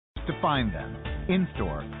to find them,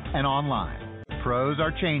 in-store and online. Pros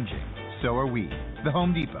are changing. So are we. The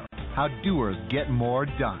Home Depot. How doers get more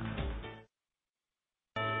done.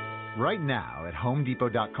 Right now at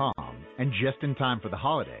HomeDepot.com, and just in time for the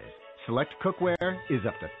holidays, select cookware is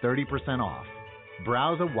up to 30% off.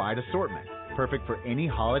 Browse a wide assortment, perfect for any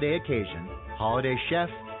holiday occasion, holiday chef,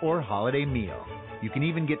 or holiday meal. You can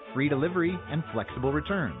even get free delivery and flexible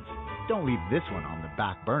returns. Don't leave this one on the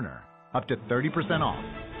back burner. Up to 30% off.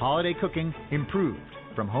 Holiday cooking improved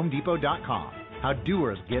from HomeDepot.com. How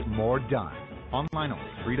doers get more done. Online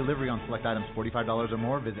only. Free delivery on select items $45 or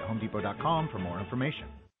more. Visit HomeDepot.com for more information.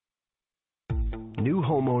 New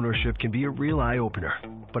home ownership can be a real eye-opener,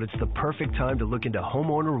 but it's the perfect time to look into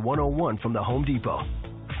Homeowner 101 from the Home Depot.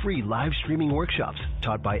 Free live streaming workshops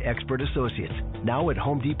taught by expert associates, now at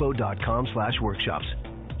HomeDepot.com/workshops.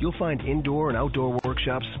 You'll find indoor and outdoor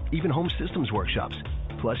workshops, even home systems workshops.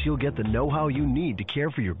 Plus, you'll get the know-how you need to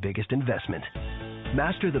care for your biggest investment.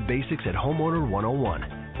 Master the basics at Homeowner 101,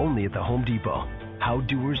 only at the Home Depot. How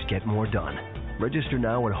doers get more done. Register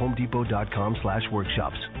now at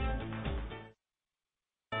HomeDepot.com/workshops.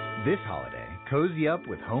 This holiday, cozy up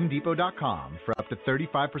with HomeDepot.com for up to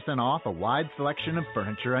 35% off a wide selection of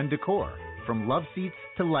furniture and decor, from love seats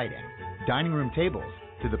to lighting, dining room tables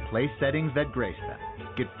to the place settings that grace them.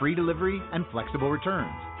 Get free delivery and flexible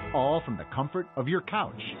returns, all from the comfort of your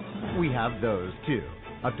couch. We have those too,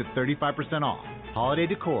 up to 35% off. Holiday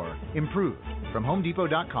decor improved from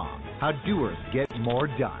HomeDepot.com. How doers get more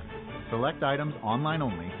done. Select items online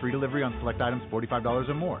only. Free delivery on select items $45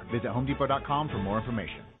 or more. Visit HomeDepot.com for more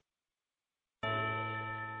information.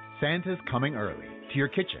 Santa's coming early to your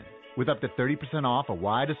kitchen with up to 30% off a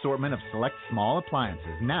wide assortment of select small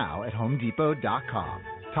appliances now at HomeDepot.com.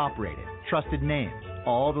 Top rated, trusted names,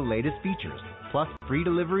 all the latest features, plus free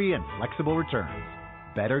delivery and flexible returns.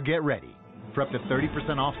 Better get ready for up to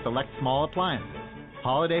 30% off select small appliances.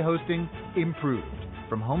 Holiday hosting improved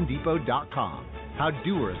from HomeDepot.com. How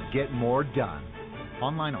doers get more done.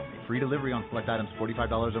 Online only. Free delivery on select items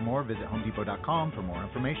 $45 or more. Visit HomeDepot.com for more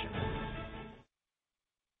information.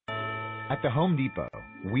 At the Home Depot,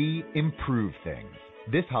 we improve things.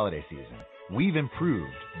 This holiday season, we've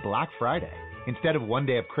improved Black Friday. Instead of one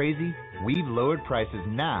day of crazy, we've lowered prices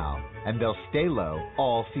now, and they'll stay low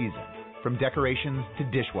all season. From decorations to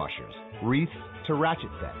dishwashers, wreaths to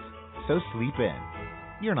ratchet sets. So sleep in.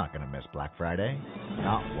 You're not going to miss Black Friday.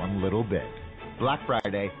 Not one little bit. Black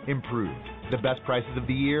Friday improved. The best prices of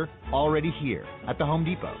the year already here at the Home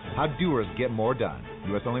Depot. How doers get more done.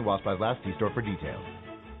 U.S. only while supplies last. See store for details.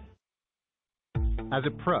 As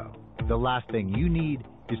a pro, the last thing you need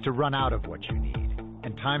is to run out of what you need.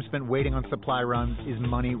 And time spent waiting on supply runs is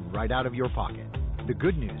money right out of your pocket. The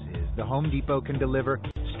good news is the Home Depot can deliver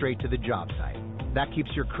straight to the job site. That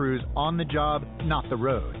keeps your crews on the job, not the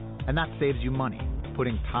road. And that saves you money,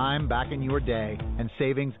 putting time back in your day and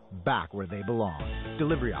savings back where they belong.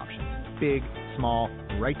 Delivery options, big, small,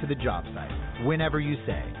 right to the job site, whenever you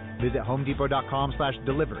say. Visit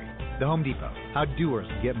HomeDepot.com/delivery. The Home Depot, how doers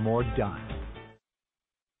get more done.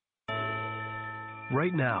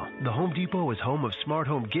 Right now, the Home Depot is home of smart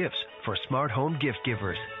home gifts for smart home gift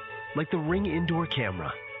givers. Like the Ring Indoor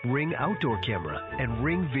Camera, Ring Outdoor Camera, and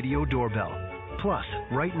Ring Video Doorbell. Plus,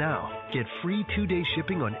 right now, get free 2-day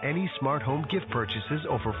shipping on any smart home gift purchases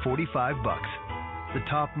over $45. The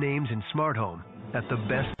top names in smart home at the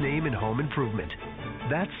best name in home improvement.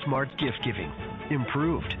 That's smart gift giving.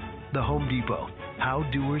 Improved. The Home Depot. How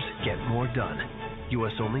doers get more done.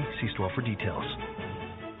 U.S. only. See store for details.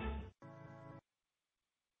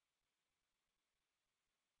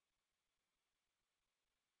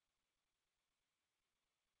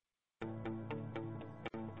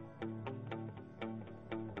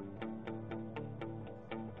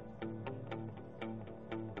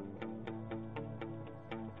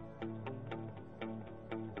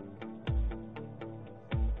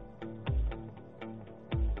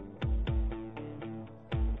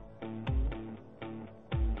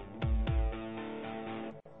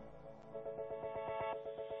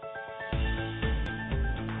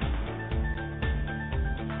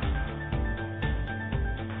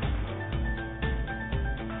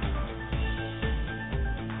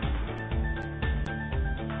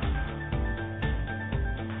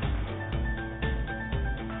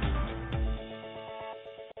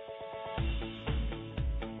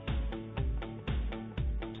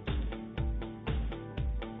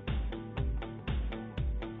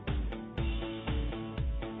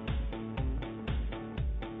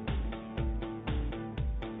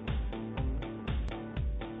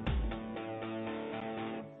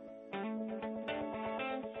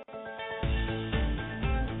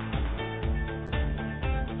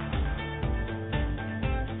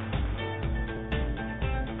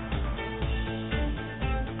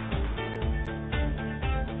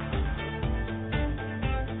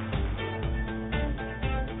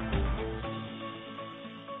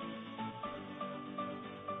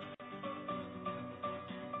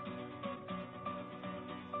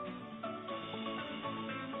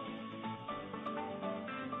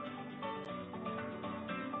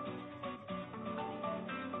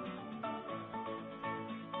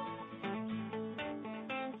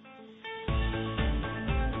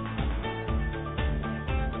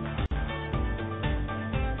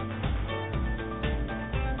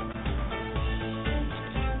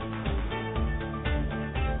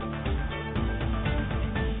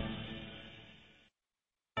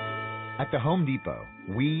 At the Home Depot,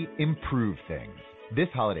 we improve things. This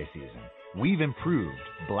holiday season, we've improved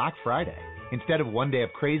Black Friday. Instead of one day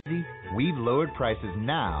of crazy, we've lowered prices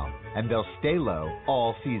now, and they'll stay low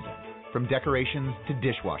all season. From decorations to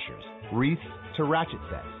dishwashers, wreaths to ratchet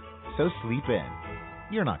sets. So sleep in.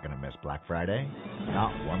 You're not going to miss Black Friday.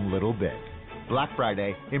 Not one little bit. Black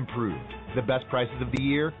Friday improved. The best prices of the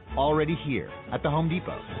year already here at the Home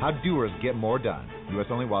Depot. How doers get more done. U.S.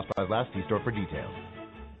 only while supplies last. See store for details.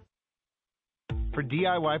 For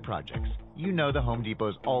DIY projects, you know the Home Depot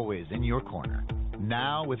is always in your corner.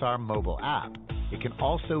 Now with our mobile app, it can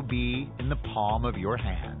also be in the palm of your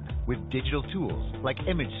hand with digital tools like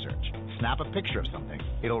image search. Snap a picture of something.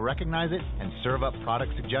 It'll recognize it and serve up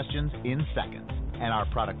product suggestions in seconds. And our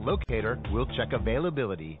product locator will check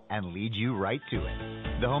availability and lead you right to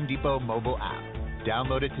it. The Home Depot mobile app.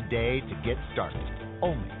 Download it today to get started.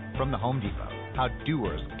 Only from the Home Depot. How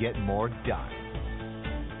doers get more done.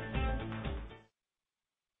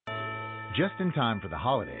 Just in time for the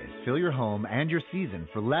holidays, fill your home and your season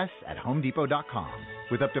for less at HomeDepot.com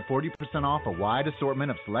with up to 40% off a wide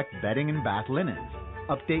assortment of select bedding and bath linens.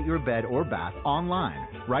 Update your bed or bath online,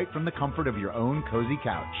 right from the comfort of your own cozy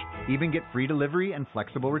couch. Even get free delivery and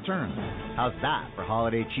flexible returns. How's that for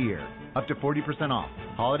holiday cheer? Up to 40% off.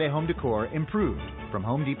 Holiday home decor improved from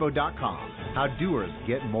HomeDepot.com. How doers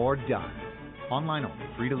get more done. Online only.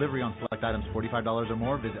 Free delivery on select items $45 or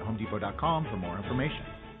more. Visit HomeDepot.com for more information.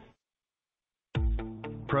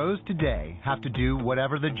 Pros today have to do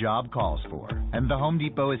whatever the job calls for, and the Home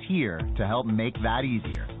Depot is here to help make that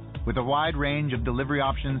easier. With a wide range of delivery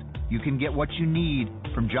options, you can get what you need,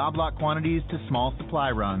 from job lot quantities to small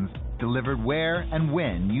supply runs, delivered where and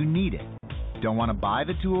when you need it. Don't want to buy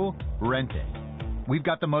the tool? Rent it. We've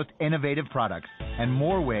got the most innovative products and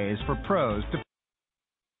more ways for pros to...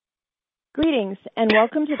 Greetings, and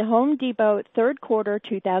welcome to the Home Depot third quarter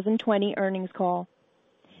 2020 earnings call.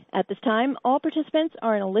 At this time, all participants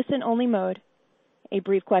are in a listen-only mode. A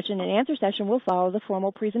brief question-and-answer session will follow the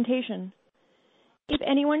formal presentation. If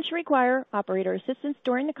anyone should require operator assistance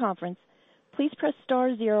during the conference, please press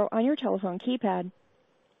star 0 on your telephone keypad.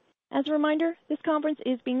 As a reminder, this conference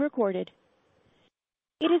is being recorded.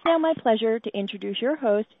 It is now my pleasure to introduce your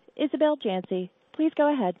host, Isabel Janci. Please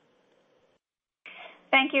go ahead.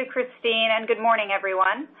 Thank you, Christine, and good morning,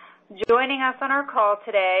 everyone. Joining us on our call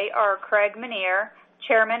today are Craig Menear,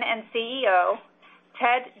 Chairman and CEO,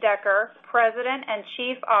 Ted Decker, President and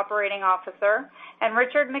Chief Operating Officer, and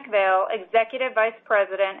Richard McPhail, Executive Vice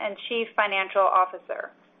President and Chief Financial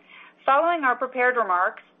Officer. Following our prepared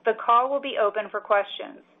remarks, the call will be open for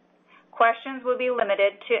questions. Questions will be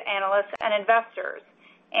limited to analysts and investors.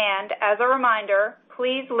 And as a reminder,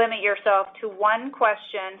 please limit yourself to one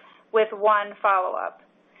question with one follow-up.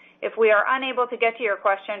 If we are unable to get to your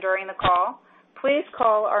question during the call, please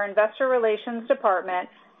call our Investor Relations Department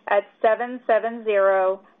at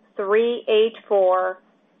 770-384-2387.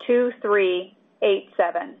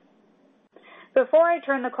 Before I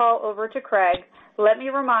turn the call over to Craig, let me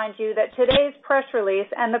remind you that today's press release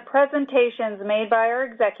and the presentations made by our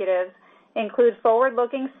executives include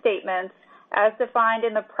forward-looking statements as defined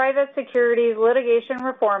in the Private Securities Litigation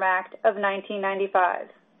Reform Act of 1995.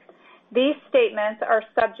 These statements are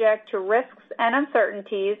subject to risks and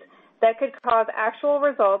uncertainties that could cause actual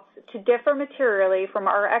results to differ materially from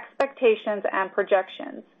our expectations and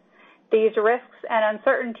projections. These risks and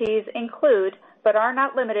uncertainties include, but are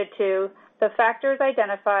not limited to, the factors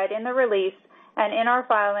identified in the release and in our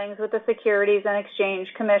filings with the Securities and Exchange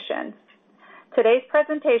Commission. Today's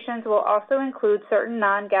presentations will also include certain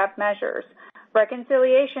non-GAAP measures.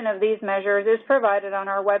 Reconciliation of these measures is provided on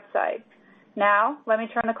our website. Now, let me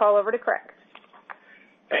turn the call over to Craig.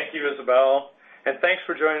 Thank you, Isabel. And thanks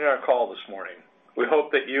for joining our call this morning. We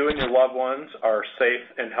hope that you and your loved ones are safe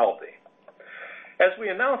and healthy. As we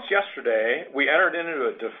announced yesterday, we entered into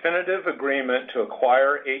a definitive agreement to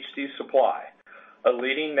acquire HD Supply, a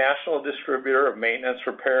leading national distributor of maintenance,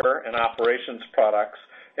 repair, and operations products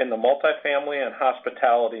in the multifamily and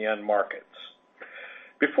hospitality end markets.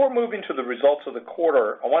 Before moving to the results of the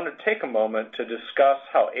quarter, I want to take a moment to discuss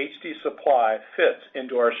how HD Supply fits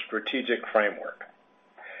into our strategic framework.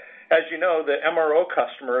 As you know, the MRO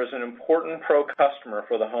customer is an important pro customer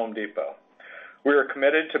for the Home Depot. We are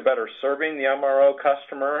committed to better serving the MRO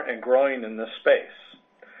customer and growing in this space.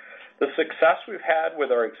 The success we've had with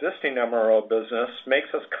our existing MRO business makes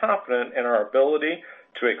us confident in our ability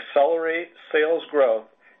to accelerate sales growth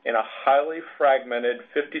in a highly fragmented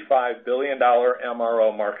 $55 billion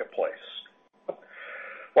MRO marketplace.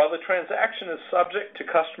 While the transaction is subject to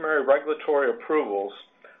customary regulatory approvals,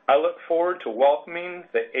 I look forward to welcoming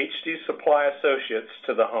the HD Supply associates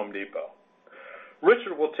to the Home Depot.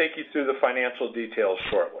 Richard will take you through the financial details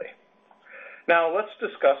shortly. Now let's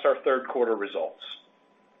discuss our third quarter results.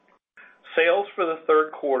 Sales for the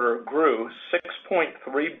third quarter grew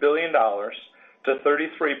 $6.3 billion to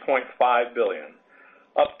 $33.5 billion,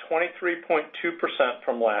 up 23.2%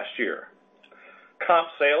 from last year. Comp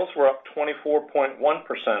sales were up 24.1%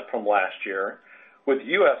 from last year, with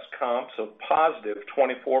U.S. comps of positive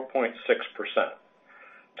 24.6%.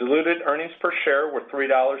 Diluted earnings per share were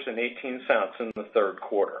 $3.18 in the third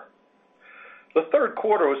quarter. The third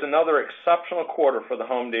quarter was another exceptional quarter for the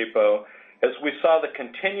Home Depot as we saw the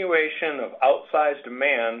continuation of outsized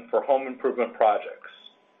demand for home improvement projects.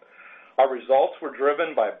 Our results were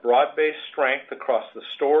driven by broad-based strength across the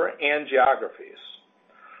store and geographies.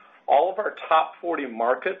 All of our top 40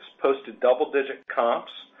 markets posted double-digit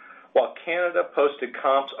comps, while Canada posted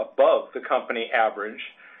comps above the company average,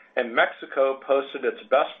 and Mexico posted its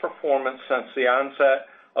best performance since the onset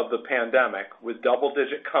of the pandemic with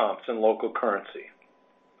double-digit comps in local currency.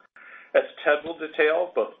 As Ted will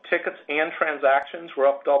detail, both tickets and transactions were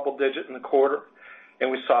up double-digit in the quarter,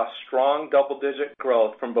 and we saw strong double-digit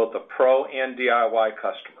growth from both the pro and DIY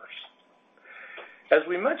customers. As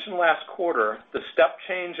we mentioned last quarter, the step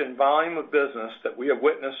change in volume of business that we have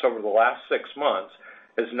witnessed over the last 6 months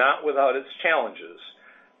is not without its challenges,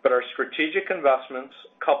 but our strategic investments,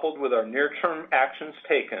 coupled with our near-term actions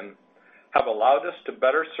taken, have allowed us to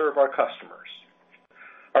better serve our customers.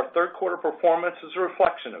 Our third quarter performance is a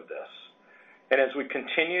reflection of this, and as we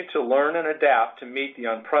continue to learn and adapt to meet the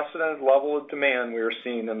unprecedented level of demand we are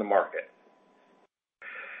seeing in the market.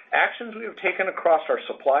 Actions we have taken across our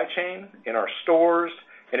supply chain, in our stores,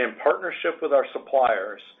 and in partnership with our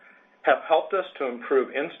suppliers have helped us to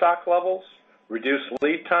improve in-stock levels, reduce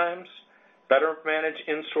lead times, better manage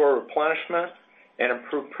in-store replenishment, and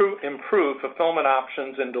improve fulfillment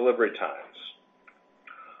options and delivery times.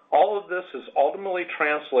 All of this has ultimately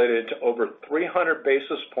translated to over 300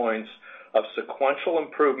 basis points of sequential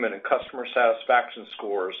improvement in customer satisfaction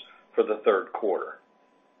scores for the third quarter.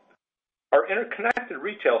 Our interconnected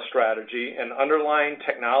retail strategy and underlying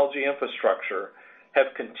technology infrastructure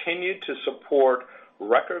have continued to support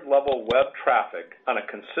record-level web traffic on a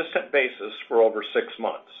consistent basis for over 6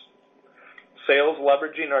 months. Sales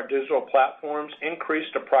leveraging our digital platforms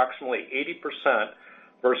increased approximately 80%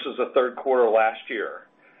 versus the third quarter last year,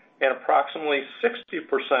 and approximately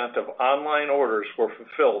 60% of online orders were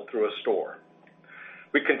fulfilled through a store.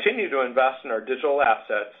 We continue to invest in our digital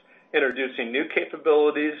assets, introducing new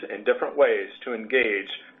capabilities and different ways to engage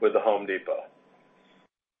with the Home Depot.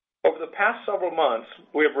 Over the past several months,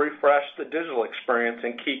 we have refreshed the digital experience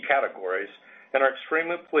in key categories and are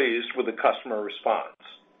extremely pleased with the customer response.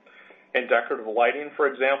 In decorative lighting, for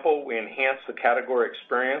example, we enhanced the category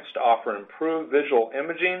experience to offer improved visual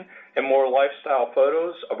imaging and more lifestyle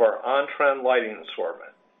photos of our on-trend lighting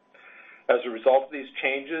assortment. As a result of these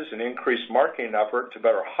changes and increased marketing effort to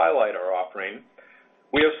better highlight our offering,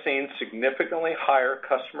 we have seen significantly higher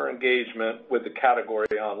customer engagement with the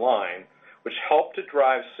category online, which helped to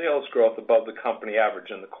drive sales growth above the company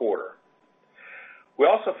average in the quarter. We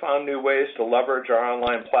also found new ways to leverage our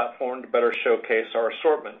online platform to better showcase our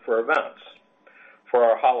assortment for events. For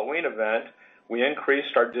our Halloween event, we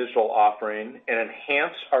increased our digital offering and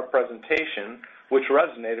enhanced our presentation, which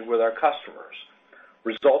resonated with our customers,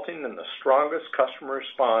 resulting in the strongest customer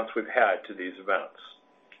response we've had to these events.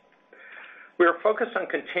 We are focused on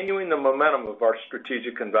continuing the momentum of our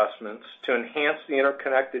strategic investments to enhance the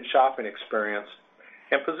interconnected shopping experience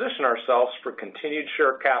and position ourselves for continued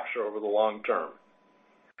share capture over the long term.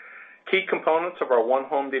 Key components of our One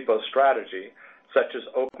Home Depot strategy, such as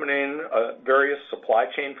opening various supply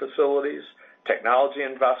chain facilities, technology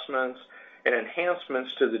investments, and enhancements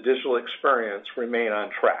to the digital experience, remain on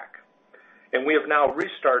track. And we have now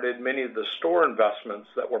restarted many of the store investments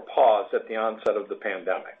that were paused at the onset of the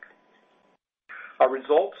pandemic. Our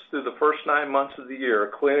results through the first 9 months of the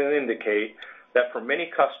year clearly indicate that for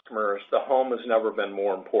many customers, the home has never been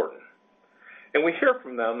more important. And we hear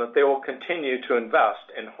from them that they will continue to invest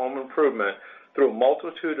in home improvement through a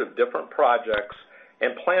multitude of different projects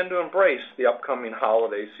and plan to embrace the upcoming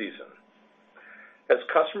holiday season. As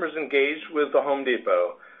customers engage with the Home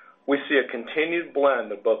Depot, we see a continued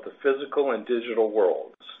blend of both the physical and digital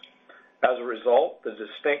worlds. As a result, the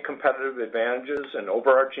distinct competitive advantages and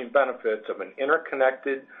overarching benefits of an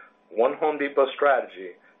interconnected One Home Depot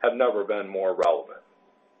strategy have never been more relevant.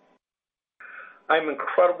 I am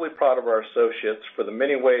incredibly proud of our associates for the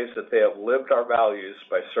many ways that they have lived our values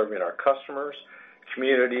by serving our customers,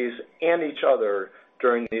 communities, and each other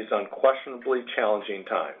during these unquestionably challenging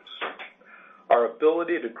times. Our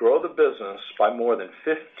ability to grow the business by more than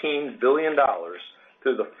 $15 billion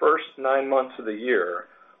through the first 9 months of the year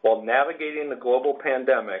while navigating the global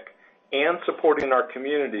pandemic and supporting our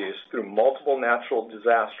communities through multiple natural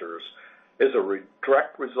disasters is a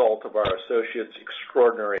direct result of our associates'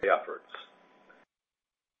 extraordinary efforts.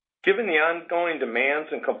 Given the ongoing demands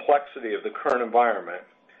and complexity of the current environment,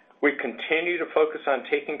 we continue to focus on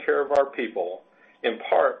taking care of our people, in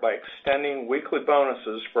part by extending weekly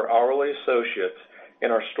bonuses for hourly associates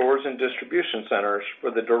in our stores and distribution centers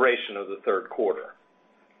for the duration of the third quarter.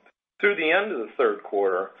 Through the end of the third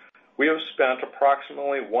quarter, we have spent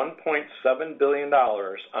approximately $1.7 billion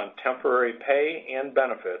on temporary pay and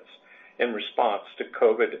benefits in response to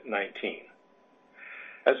COVID-19.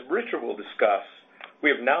 As Richard will discuss, we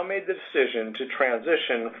have now made the decision to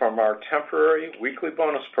transition from our temporary weekly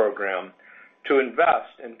bonus program to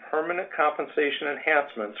invest in permanent compensation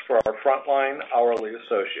enhancements for our frontline hourly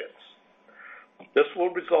associates. This will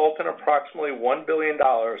result in approximately $1 billion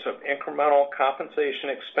of incremental compensation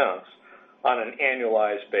expense on an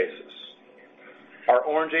annualized basis. Our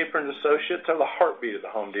Orange Apron associates are the heartbeat of the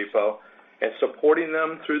Home Depot, and supporting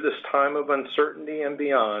them through this time of uncertainty and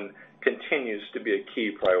beyond continues to be a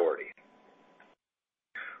key priority.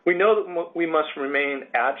 We know that we must remain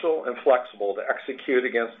agile and flexible to execute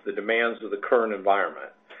against the demands of the current environment,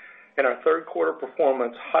 and our third quarter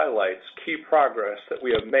performance highlights key progress that we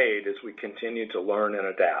have made as we continue to learn and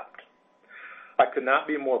adapt. I could not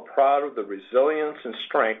be more proud of the resilience and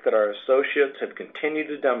strength that our associates have continued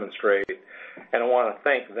to demonstrate, and I want to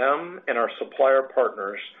thank them and our supplier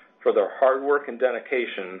partners for their hard work and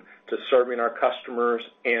dedication to serving our customers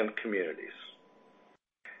and communities.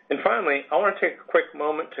 And finally, I want to take a quick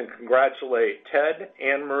moment to congratulate Ted,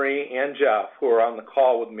 Anne Marie, and Jeff, who are on the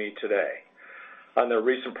call with me today, on their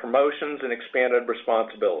recent promotions and expanded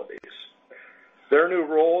responsibilities. Their new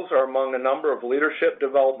roles are among a number of leadership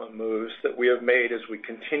development moves that we have made as we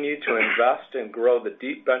continue to invest and grow the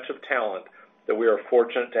deep bench of talent that we are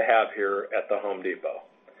fortunate to have here at the Home Depot.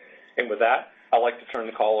 And with that, I'd like to turn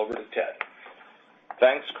the call over to Ted.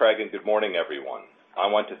 Thanks, Craig, and good morning, everyone. I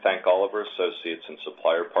want to thank all of our associates and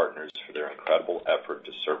supplier partners for their incredible effort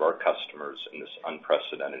to serve our customers in this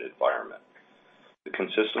unprecedented environment. The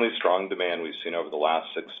consistently strong demand we've seen over the last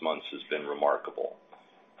 6 months has been remarkable.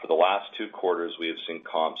 For the last 2 quarters, we have seen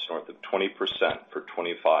comps north of 20% for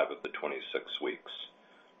 25 of the 26 weeks.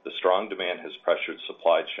 The strong demand has pressured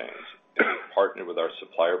supply chains, and we've partnered with our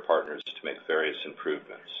supplier partners to make various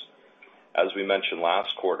improvements. As we mentioned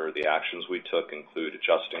last quarter, the actions we took include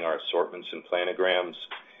adjusting our assortments and planograms,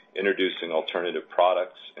 introducing alternative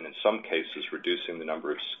products, and in some cases, reducing the number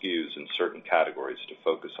of SKUs in certain categories to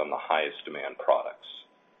focus on the highest demand products.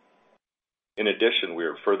 In addition, we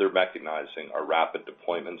are further mechanizing our rapid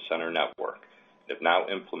deployment center network and have now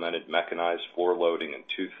implemented mechanized floor loading in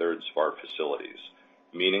 2/3 of our facilities,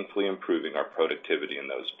 meaningfully improving our productivity in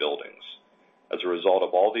those buildings. As a result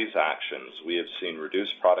of all these actions, we have seen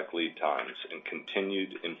reduced product lead times and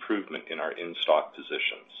continued improvement in our in-stock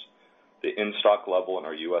positions. The in-stock level in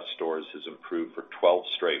our U.S. stores has improved for 12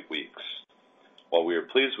 straight weeks. While we are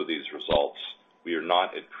pleased with these results, we are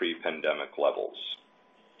not at pre-pandemic levels.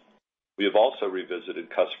 We have also revisited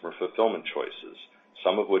customer fulfillment choices,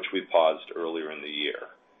 some of which we paused earlier in the year.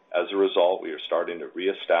 As a result, we are starting to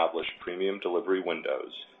reestablish premium delivery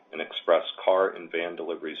windows and express car and van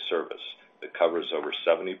delivery service that covers over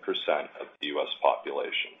 70% of the U.S.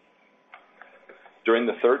 population. During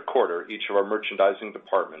the third quarter, each of our merchandising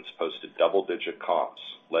departments posted double-digit comps,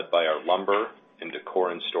 led by our lumber and decor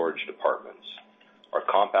and storage departments. Our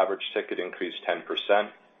comp average ticket increased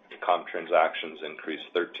 10%, and comp transactions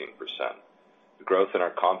increased 13%. The growth in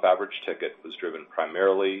our comp average ticket was driven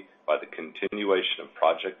primarily by the continuation of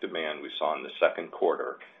project demand we saw in the second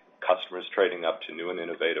quarter, customers trading up to new and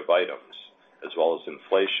innovative items, as well as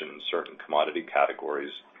inflation in certain commodity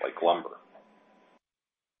categories like lumber.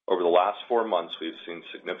 Over the last 4 months, we've seen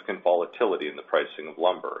significant volatility in the pricing of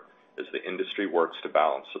lumber as the industry works to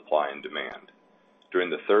balance supply and demand. During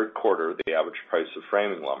the third quarter, the average price of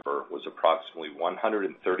framing lumber was approximately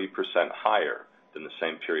 130% higher than the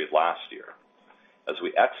same period last year. As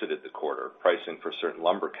we exited the quarter, pricing for certain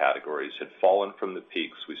lumber categories had fallen from the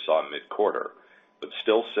peaks we saw mid-quarter, but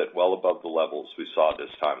still sit well above the levels we saw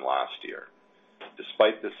this time last year.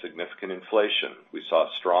 Despite this significant inflation, we saw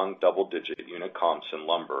strong double-digit unit comps in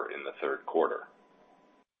lumber in the third quarter.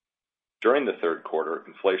 During the third quarter,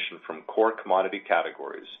 inflation from core commodity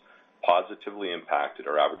categories positively impacted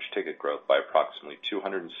our average ticket growth by approximately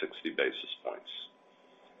 260 basis points.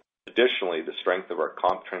 Additionally, the strength of our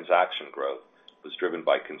comp transaction growth was driven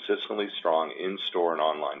by consistently strong in-store and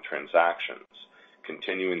online transactions,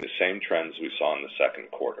 continuing the same trends we saw in the second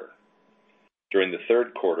quarter. During the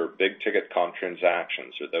third quarter, big-ticket comp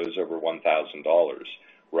transactions, or those over $1,000,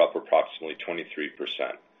 were up approximately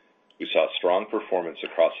 23%. We saw strong performance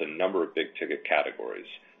across a number of big-ticket categories,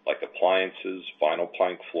 like appliances, vinyl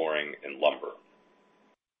plank flooring, and lumber.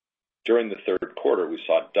 During the third quarter, we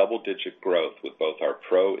saw double-digit growth with both our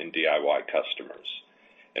Pro and DIY customers.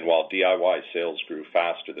 And while DIY sales grew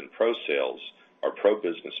faster than Pro sales, our Pro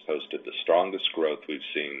business posted the strongest growth we've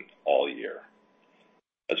seen all year.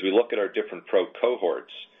 As we look at our different Pro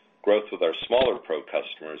cohorts, growth with our smaller Pro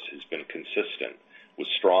customers has been consistent, with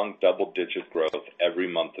strong double-digit growth every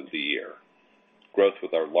month of the year. Growth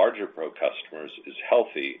with our larger Pro customers is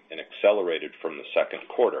healthy and accelerated from the second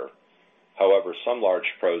quarter. However, some large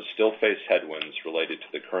Pros still face headwinds related to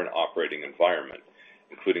the current operating environment,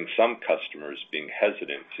 including some customers being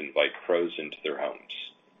hesitant to invite Pros into their homes.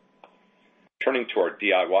 Turning to our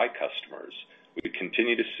DIY customers, we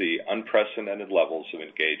continue to see unprecedented levels of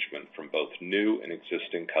engagement from both new and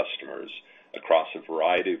existing customers across a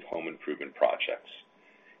variety of home improvement projects.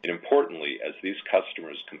 And importantly, as these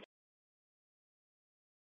customers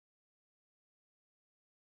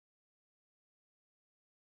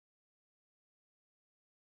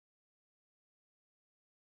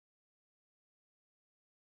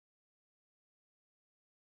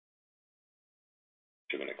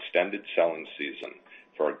of an extended selling season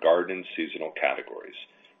for our garden seasonal categories,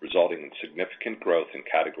 resulting in significant growth in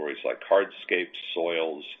categories like hardscapes,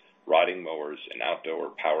 soils, riding mowers, and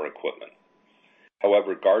outdoor power equipment.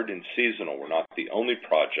 However, garden seasonal were not the only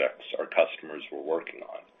projects our customers were working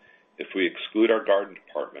on. If we exclude our garden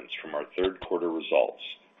departments from our third quarter results,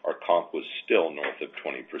 our comp was still north of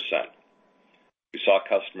 20%. We saw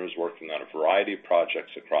customers working on a variety of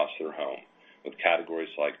projects across their home, with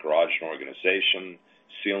categories like garage and organization,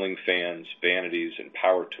 ceiling fans, vanities, and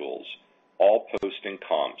power tools, all posting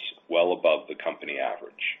comps well above the company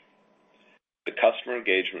average. The customer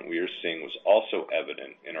engagement we are seeing was also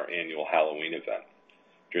evident in our annual Halloween event.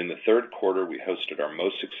 During the third quarter, we hosted our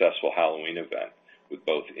most successful Halloween event with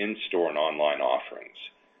both in-store and online offerings.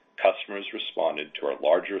 Customers responded to our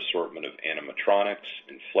larger assortment of animatronics,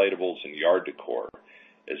 inflatables, and yard decor,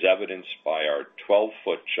 as evidenced by our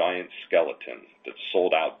 12-foot giant skeleton that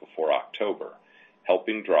sold out before October,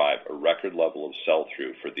 helping drive a record level of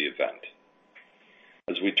sell-through for the event.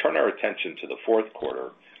 As we turn our attention to the fourth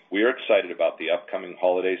quarter, we are excited about the upcoming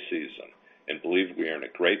holiday season and believe we are in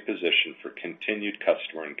a great position for continued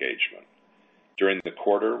customer engagement. During the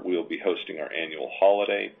quarter, we will be hosting our annual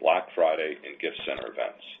holiday, Black Friday, and gift center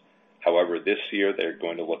events. However, this year they're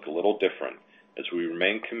going to look a little different as we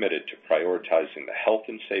remain committed to prioritizing the health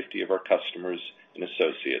and safety of our customers and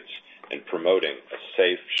associates and promoting a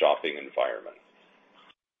safe shopping environment.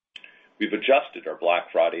 We've adjusted our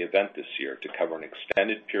Black Friday event this year to cover an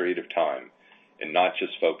extended period of time and not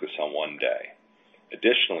just focus on one day.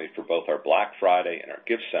 Additionally, for both our Black Friday and our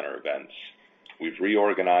gift center events, we've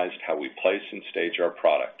reorganized how we place and stage our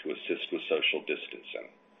product to assist with social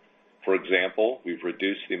distancing. For example, we've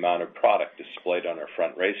reduced the amount of product displayed on our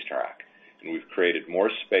front racetrack, and we've created more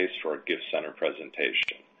space for our gift center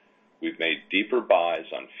presentation. We've made deeper buys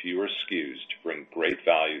on fewer SKUs to bring great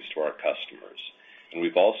values to our customers, and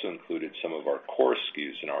we've also included some of our core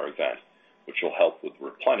SKUs in our event, which will help with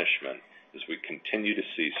replenishment as we continue to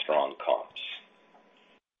see strong comps.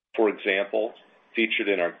 For example, featured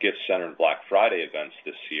in our gift center and Black Friday events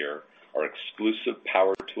this year are exclusive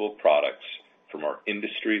power tool products from our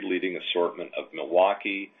industry-leading assortment of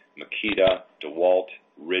Milwaukee, Makita, DeWalt,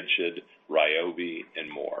 Ridgid, Ryobi, and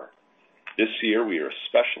more. This year, we are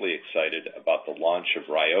especially excited about the launch of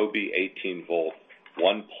Ryobi 18-volt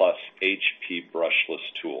 1+ HP brushless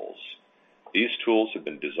tools. These tools have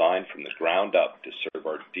been designed from the ground up to serve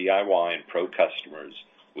our DIY and Pro customers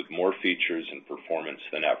with more features and performance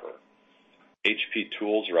than ever. HP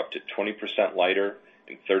tools are up to 20% lighter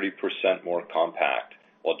and 30% more compact,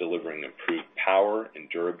 while delivering improved power and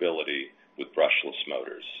durability with brushless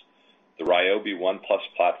motors. The Ryobi 1+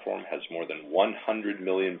 platform has more than 100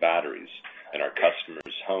 million batteries in our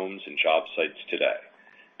customers' homes and job sites today.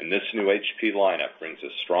 And this new HP lineup brings a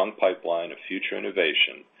strong pipeline of future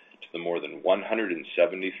innovation to the more than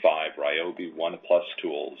 175 Ryobi 1+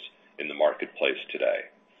 tools in the marketplace today.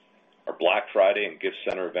 Our Black Friday and gift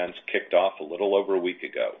center events kicked off a little over a week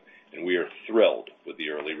ago, and we are thrilled with the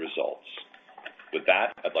early results. With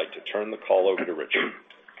that, I'd like to turn the call over to Richard.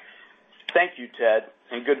 Thank you, Ted,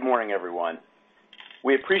 and good morning, everyone.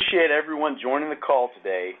 We appreciate everyone joining the call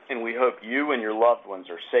today, and we hope you and your loved ones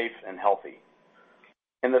are safe and healthy.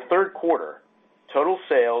 In the third quarter, total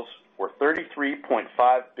sales were $33.5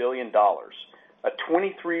 billion, a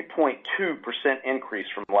 23.2% increase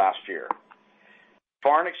from last year.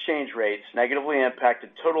 Foreign exchange rates negatively impacted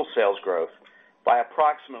total sales growth by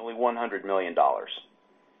approximately $100 million.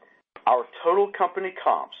 Our total company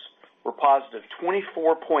comps were positive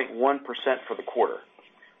 24.1% for the quarter,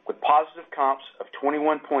 with positive comps of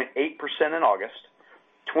 21.8% in August,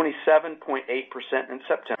 27.8% in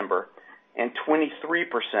September, and 23%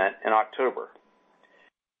 in October.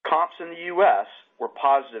 Comps in the U.S. were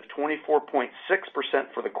positive 24.6%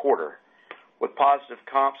 for the quarter, with positive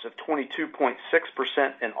comps of 22.6%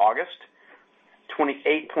 in August,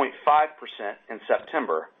 28.5% in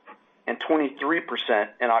September, and 23%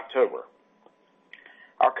 in October.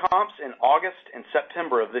 Our comps in August and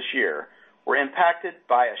September of this year were impacted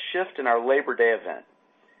by a shift in our Labor Day event.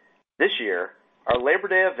 This year, our Labor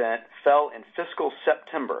Day event fell in fiscal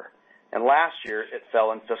September, and last year it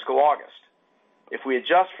fell in fiscal August. If we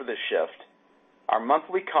adjust for this shift, our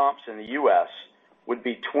monthly comps in the U.S. would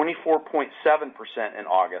be 24.7% in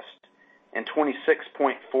August and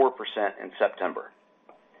 26.4% in September.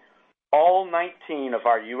 All 19 of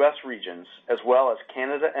our U.S. regions, as well as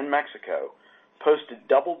Canada and Mexico, posted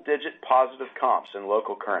double-digit positive comps in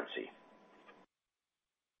local currency.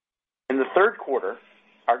 In the third quarter,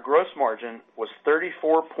 our gross margin was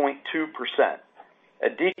 34.2%, a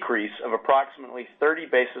decrease of approximately 30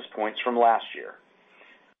 basis points from last year.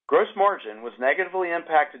 Gross margin was negatively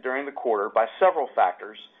impacted during the quarter by several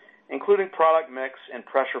factors, including product mix and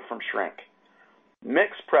pressure from shrink.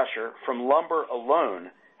 Mix pressure from lumber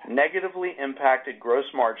alone negatively impacted gross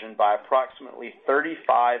margin by approximately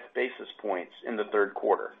 35 basis points in the third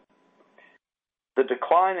quarter. The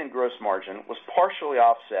decline in gross margin was partially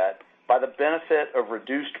offset by the benefit of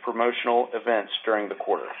reduced promotional events during the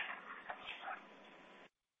quarter.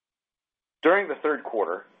 During the third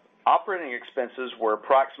quarter, operating expenses were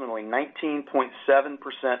approximately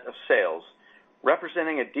 19.7% of sales,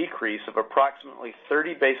 representing a decrease of approximately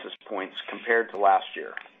 30 basis points compared to last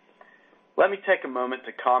year. Let me take a moment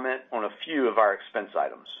to comment on a few of our expense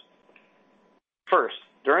items. First,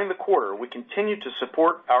 during the quarter, we continued to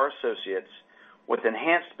support our associates with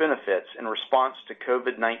enhanced benefits in response to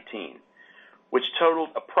COVID-19, which totaled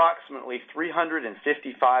approximately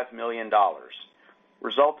 $355 million,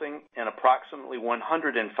 resulting in approximately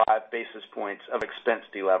 105 basis points of expense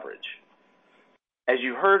deleverage. As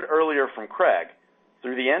you heard earlier from Craig,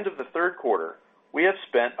 through the end of the third quarter, we have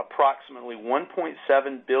spent approximately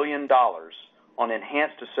 $1.7 billion on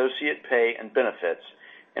enhanced associate pay and benefits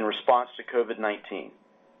in response to COVID-19.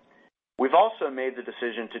 We've also made the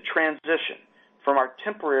decision to transition from our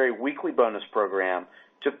temporary weekly bonus program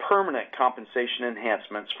to permanent compensation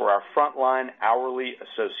enhancements for our frontline hourly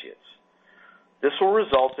associates. This will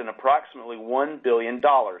result in approximately $1 billion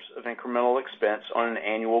of incremental expense on an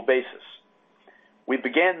annual basis. We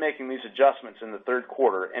began making these adjustments in the third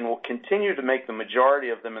quarter and will continue to make the majority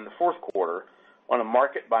of them in the fourth quarter on a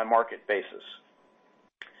market-by-market basis.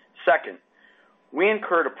 Second, we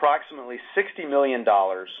incurred approximately $60 million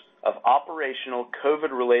of operational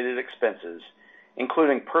COVID-related expenses,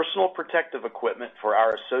 including personal protective equipment for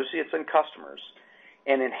our associates and customers,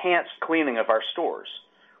 and enhanced cleaning of our stores,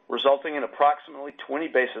 resulting in approximately 20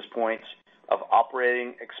 basis points of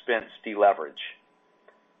operating expense deleverage.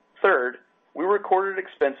 Third, we recorded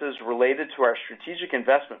expenses related to our strategic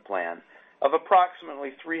investment plan of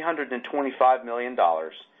approximately $325 million,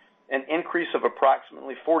 an increase of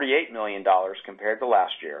approximately $48 million compared to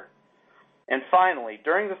last year. And finally,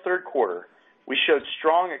 during the third quarter, we showed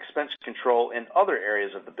strong expense control in other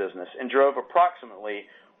areas of the business and drove approximately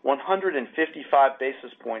 155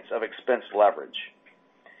 basis points of expense leverage.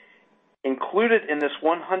 Included in this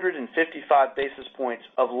 155 basis points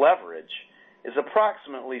of leverage is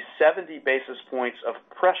approximately 70 basis points of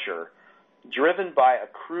pressure driven by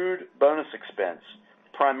accrued bonus expense,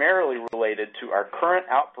 primarily related to our current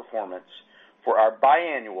outperformance for our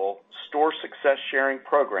biannual store success sharing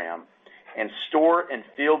program and store and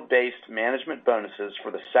field-based management bonuses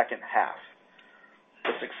for the second half.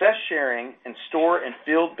 The success sharing and store and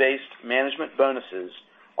field-based management bonuses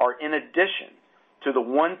are in addition to the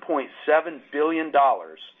 $1.7 billion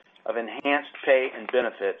of enhanced pay and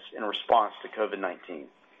benefits in response to COVID-19.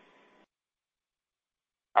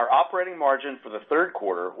 Our operating margin for the third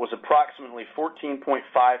quarter was approximately 14.5%,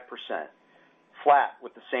 flat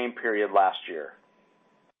with the same period last year.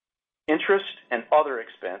 Interest and other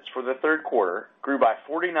expense for the third quarter grew by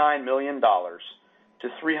 $49 million to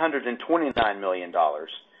 $329 million,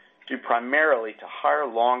 due primarily to higher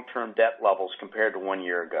long-term debt levels compared to 1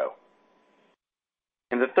 year ago.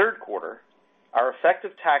 In the third quarter, our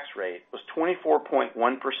effective tax rate was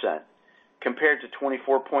 24.1% compared to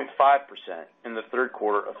 24.5% in the third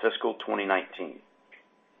quarter of fiscal 2019.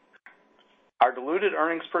 Our diluted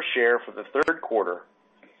earnings per share for the third quarter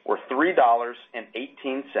were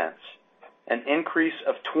 $3.18, an increase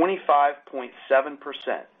of 25.7%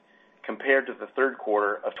 compared to the third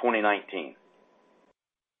quarter of 2019.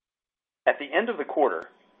 At the end of the quarter,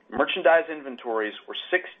 merchandise inventories were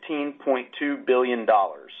 $16.2 billion,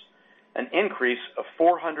 an increase of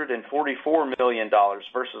 $444 million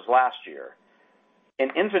versus last year,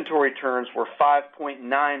 and inventory turns were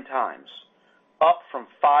 5.9 times, up from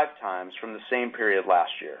 5 times from the same period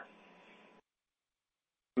last year.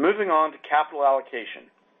 Moving on to capital allocation.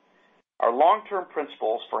 Our long-term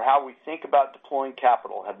principles for how we think about deploying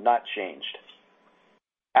capital have not changed.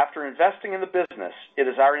 After investing in the business, it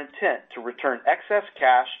is our intent to return excess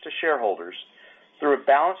cash to shareholders through a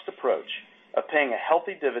balanced approach of paying a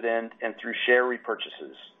healthy dividend and through share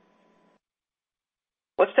repurchases.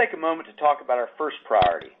 Let's take a moment to talk about our first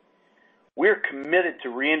priority. We are committed to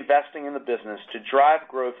reinvesting in the business to drive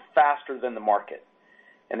growth faster than the market,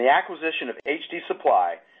 and the acquisition of HD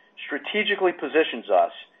Supply strategically positions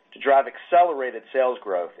us to drive accelerated sales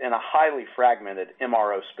growth in a highly fragmented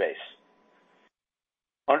MRO space.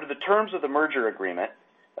 Under the terms of the merger agreement,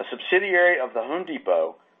 a subsidiary of the Home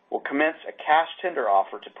Depot will commence a cash tender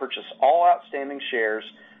offer to purchase all outstanding shares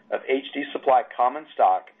of HD Supply common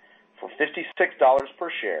stock for $56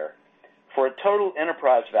 per share for a total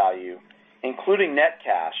enterprise value, including net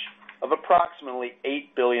cash, of approximately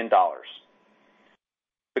 $8 billion.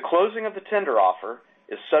 The closing of the tender offer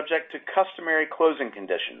is subject to customary closing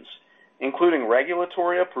conditions, including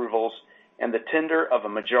regulatory approvals and the tender of a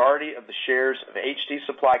majority of the shares of HD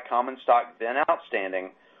Supply common stock then outstanding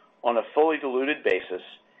on a fully diluted basis,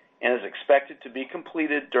 and is expected to be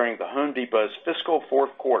completed during the Home Depot's fiscal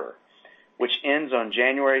fourth quarter, which ends on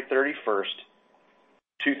January 31st,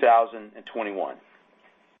 2021.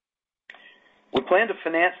 We plan to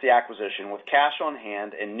finance the acquisition with cash on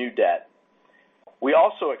hand and new debt. We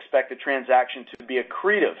also expect the transaction to be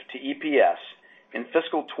accretive to EPS in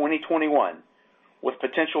fiscal 2021, with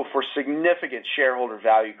potential for significant shareholder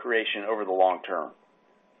value creation over the long term.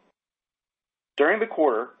 During the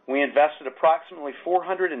quarter, we invested approximately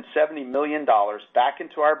 $470 million back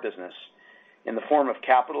into our business in the form of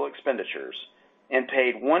capital expenditures and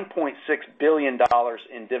paid $1.6 billion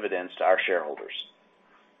in dividends to our shareholders.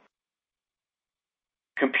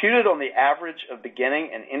 Computed on the average of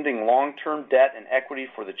beginning and ending long-term debt and equity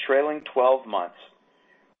for the trailing 12 months,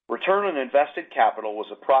 return on invested capital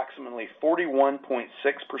was approximately 41.6%,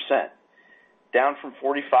 down from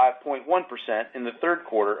 45.1% in the third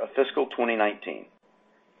quarter of fiscal 2019.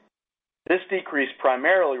 This decrease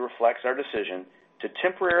primarily reflects our decision to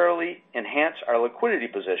temporarily enhance our liquidity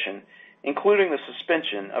position, including the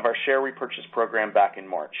suspension of our share repurchase program back in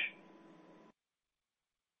March.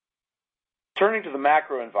 Turning to the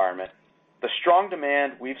macro environment, the strong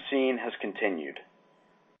demand we've seen has continued.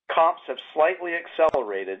 Comps have slightly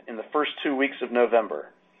accelerated in the first 2 weeks of November,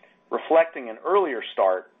 reflecting an earlier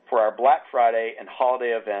start for our Black Friday and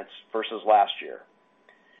holiday events versus last year.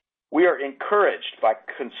 We are encouraged by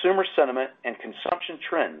consumer sentiment and consumption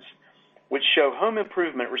trends, which show home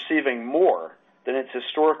improvement receiving more than its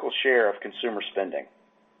historical share of consumer spending.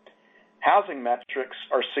 Housing metrics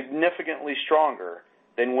are significantly stronger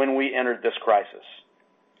than when we entered this crisis.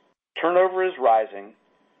 Turnover is rising,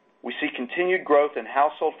 we see continued growth in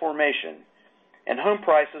household formation, and home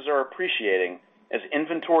prices are appreciating as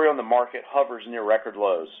inventory on the market hovers near record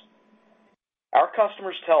lows. Our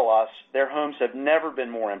customers tell us their homes have never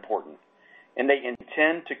been more important, and they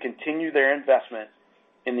intend to continue their investment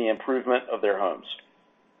in the improvement of their homes.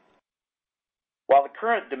 While the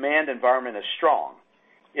current demand environment is strong,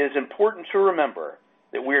 it is important to remember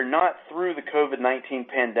that we are not through the COVID-19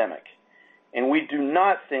 pandemic, and we do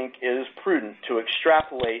not think it is prudent to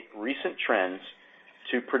extrapolate recent trends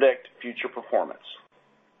to predict future performance.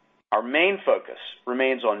 Our main focus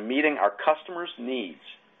remains on meeting our customers' needs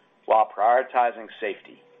while prioritizing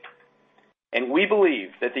safety. And we believe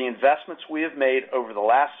that the investments we have made over the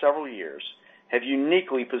last several years have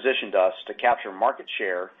uniquely positioned us to capture market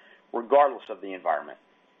share regardless of the environment.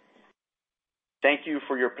 Thank you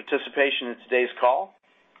for your participation in today's call,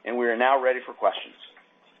 and we are now ready for questions.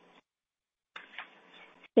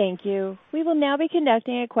 Thank you. We will now be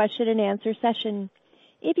conducting a question and answer session.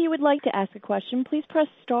 If you would like to ask a question, please press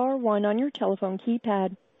star 1 on your telephone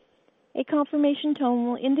keypad. A confirmation tone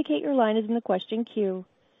will indicate your line is in the question queue.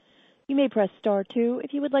 You may press star 2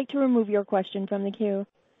 if you would like to remove your question from the queue.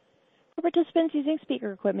 For participants using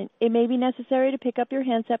speaker equipment, it may be necessary to pick up your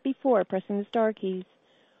handset before pressing the star keys.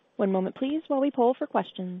 One moment please while we poll for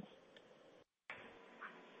questions.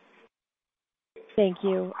 Thank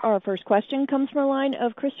you. Our first question comes from the line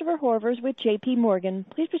of Christopher Horvers with J.P. Morgan.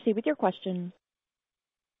 Please proceed with your question.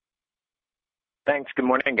 Thanks. Good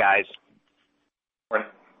morning, guys. Morning.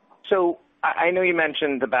 So I know you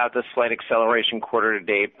mentioned about the slight acceleration quarter to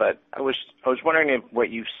date, but I was wondering what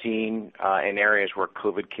you've seen in areas where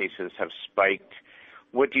COVID cases have spiked.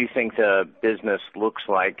 What do you think the business looks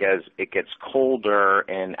like as it gets colder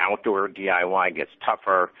and outdoor DIY gets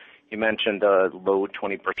tougher? You mentioned the low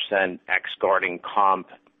 20% ex-guarding comp.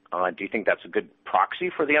 Do you think that's a good proxy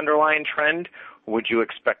for the underlying trend? Or would you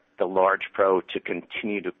expect the large pro to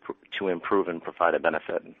continue to improve and provide a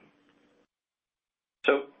benefit?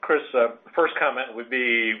 So, Chris, first comment would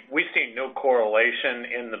be we see no correlation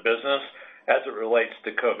in the business as it relates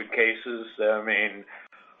to COVID cases. I mean,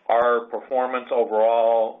 our performance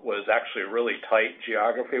overall was actually really tight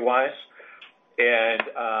geography-wise. And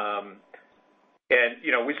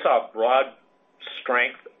you know, we saw broad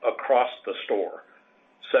strength across the store.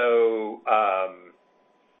 So,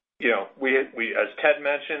 you know, we as Ted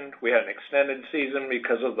mentioned, we had an extended season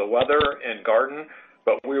because of the weather in garden,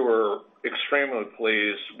 but we were extremely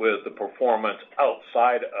pleased with the performance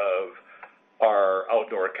outside of our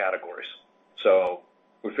outdoor categories. So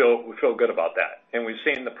we feel good about that. And we've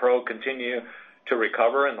seen the pro continue to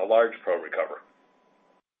recover and the large pro recover.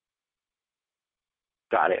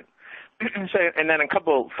 Got it. So, and then a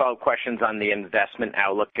couple follow-up questions on the investment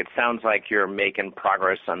outlook. It sounds like you're making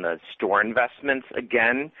progress on the store investments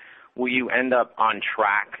again. Will you end up on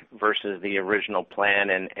track versus the original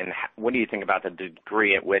plan? And what do you think about the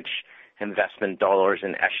degree at which investment dollars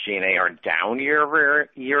in SG&A are down year over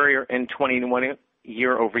year in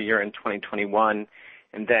 2021?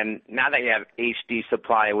 And then now that you have HD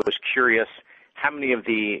Supply, I was curious how many of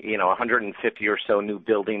the 150 or so new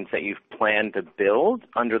buildings that you've planned to build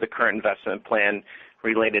under the current investment plan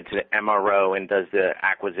related to the MRO, and does the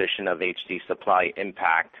acquisition of HD Supply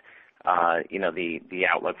impact the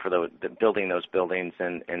outlook for the building those buildings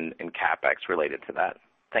and CapEx related to that?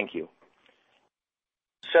 Thank you.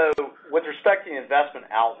 So with respect to the investment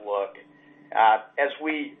outlook, as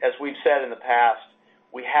we've said in the past,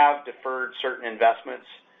 we have deferred certain investments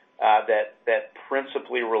that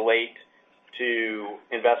principally relate to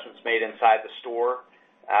investments made inside the store.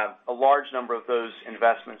 A large number of those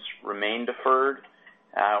investments remain deferred.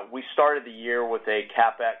 We started the year with a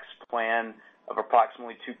CapEx plan of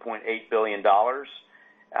approximately $2.8 billion.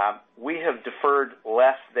 We have deferred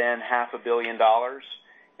less than $500 million.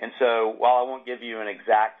 And so while I won't give you an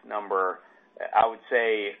exact number, I would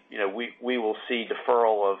say, we will see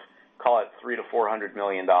deferral of, call it $300 to $400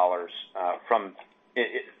 million from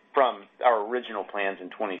our original plans in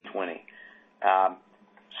 2020.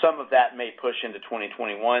 Some of that may push into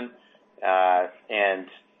 2021, and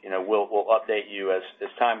we'll update you as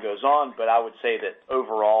time goes on. But I would say that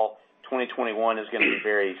overall, 2021 is going to be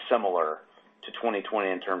very similar to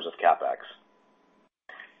 2020 in terms of CapEx.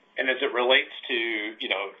 And as it relates to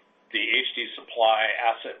the HD Supply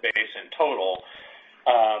asset base in total,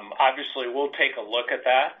 obviously we'll take a look at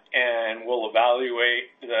that and we'll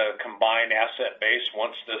evaluate the combined asset base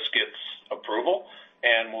once this gets approval,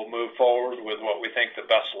 and we'll move forward with what we think the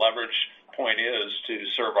best leverage point is to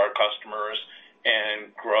serve our customers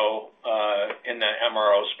and grow in the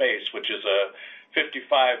MRO space, which is a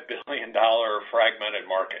 $55 billion fragmented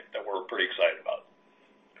market that we're pretty excited about.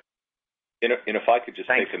 And if I could just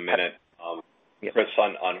take a minute, Chris,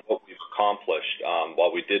 on what we've accomplished.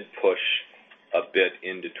 While we did push a bit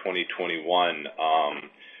into 2021,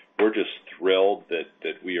 we're just thrilled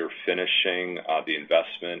that we are finishing the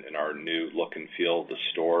investment in our new look and feel of the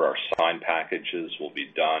store. Our sign packages will be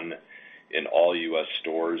done in all U.S.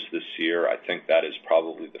 stores this year. I think that is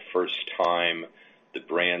probably the first time the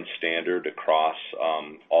brand standard across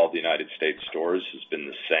all the United States stores has been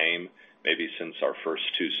the same, maybe since our first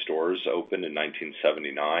 2 stores opened in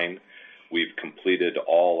 1979. We've completed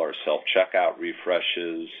all our self-checkout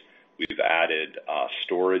refreshes. We've added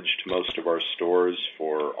storage to most of our stores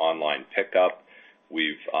for online pickup.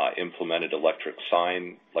 We've implemented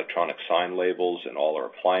electronic sign labels in all our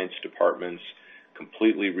appliance departments,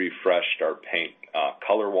 completely refreshed our paint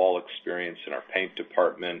color wall experience in our paint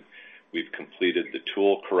department. We've completed the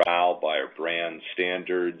tool corral by our brand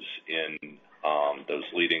standards in those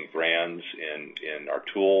leading brands in our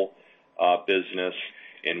tool business.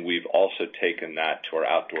 And we've also taken that to our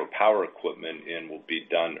outdoor power equipment and will be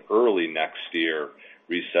done early next year,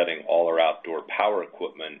 resetting all our outdoor power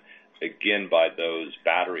equipment, again, by those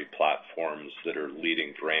battery platforms that are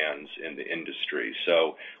leading brands in the industry.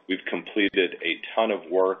 So we've completed a ton of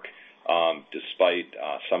work despite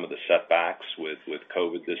some of the setbacks with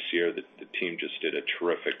COVID this year. The team just did a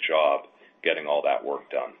terrific job getting all that work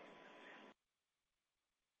done.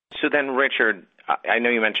 So then, Richard, I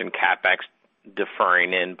know you mentioned CapEx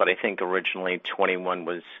deferring in, but I think originally 21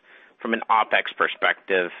 was from an OpEx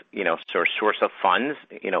perspective, sort of source of funds,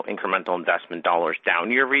 incremental investment dollars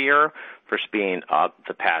down year over year versus being up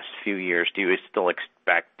the past few years. Do you still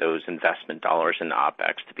expect those investment dollars in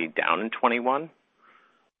OpEx to be down in 21?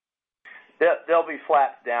 They'll be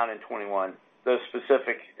flat down in 21. Those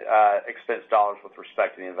specific expense dollars with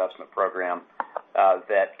respect to the investment program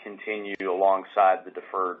that continue alongside the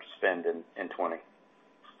deferred spend in 20.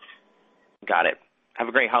 Got it. Have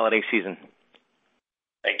a great holiday season.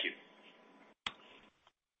 Thank you.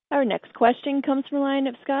 Our next question comes from the line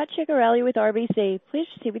of Scot Ciccarelli with RBC. Please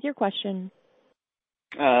proceed with your question.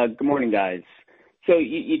 Good morning, guys. So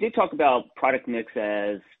you did talk about product mix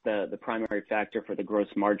as the primary factor for the gross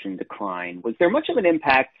margin decline. Was there much of an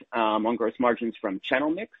impact on gross margins from channel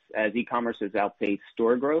mix as e-commerce has outpaced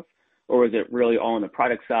store growth, or was it really all on the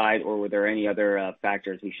product side, or were there any other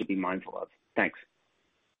factors we should be mindful of? Thanks.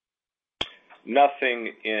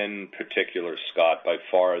 Nothing in particular, Scott. By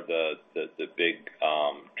far the big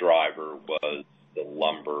driver was the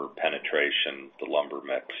lumber penetration, the lumber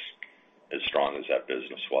mix, as strong as that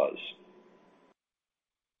business was.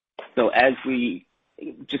 So as we,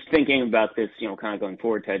 just thinking about this, kind of going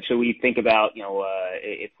forward, Ted, should we think about,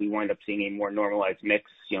 if we wind up seeing a more normalized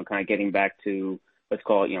mix, kind of getting back to, let's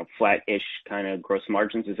call it, flat-ish kind of gross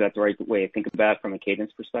margins? Is that the right way to think about it from a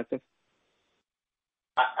cadence perspective?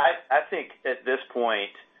 I think at this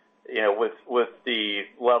point, with the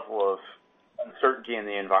level of uncertainty in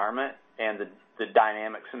the environment and the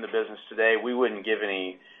dynamics in the business today, we wouldn't give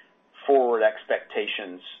any forward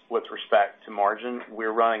expectations with respect to margin.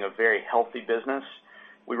 We're running a very healthy business.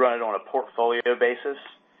 We run it on a portfolio basis.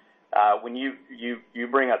 When you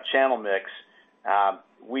bring up channel mix,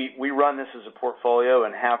 we run this as a portfolio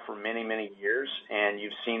and have for many, many years, and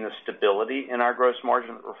you've seen the stability in our gross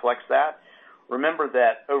margin that reflects that. Remember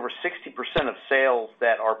that over 60% of sales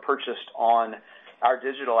that are purchased on our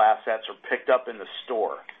digital assets are picked up in the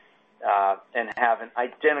store and have an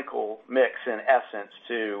identical mix in essence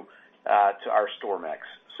to our store mix.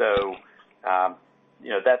 So,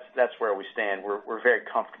 that's where we stand. We're very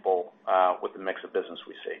comfortable with the mix of business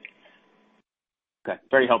we see. Okay,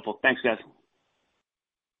 very helpful. Thanks, guys.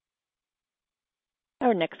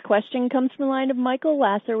 Our next question comes from the line of Michael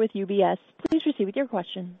Lasser with UBS. Please proceed with your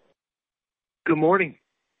question. Good morning.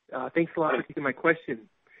 Thanks a lot for taking my question.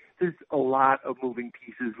 There's a lot of moving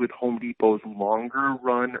pieces with Home Depot's longer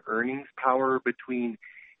run earnings power between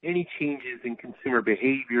any changes in consumer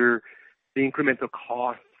behavior, the incremental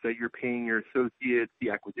costs that you're paying your associates,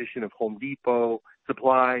 the acquisition of Home Depot,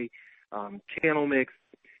 supply, channel mix.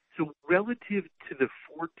 So relative to the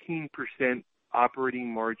 14%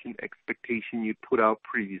 operating margin expectation you put out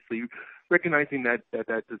previously, recognizing that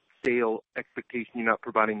that's a sale expectation, you're not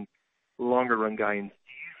providing longer run guidance,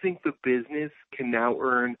 do you think the business can now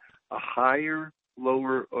earn a higher,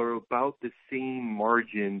 lower, or about the same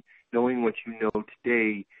margin, knowing what you know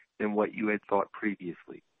today, than what you had thought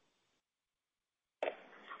previously?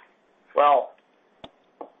 Well,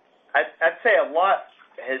 I'd say a lot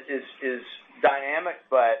is dynamic,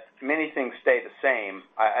 but many things stay the same.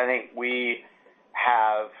 I think we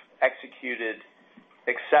have executed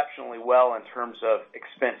exceptionally well in terms of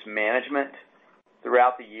expense management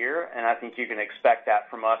throughout the year, and I think you can expect that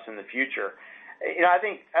from us in the future. I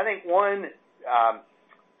think one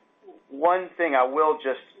thing I will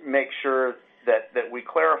just make sure that we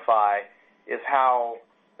clarify is how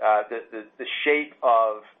the shape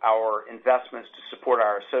of our investments to support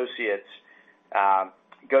our associates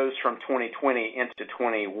goes from 2020 into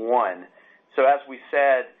 21. So as we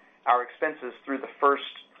said, our expenses through the first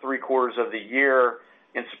 3 quarters of the year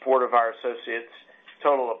in support of our associates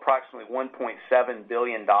total approximately $1.7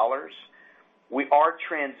 billion. We are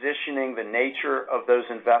transitioning the nature of those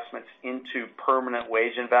investments into permanent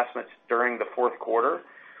wage investments during the fourth quarter.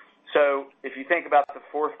 So if you think about the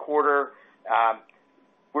fourth quarter,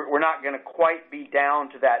 we're not going to quite be down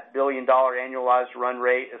to that $1 billion annualized run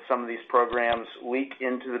rate as some of these programs leak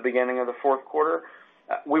into the beginning of the fourth quarter.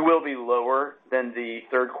 We will be lower than the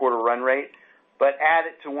third quarter run rate, but add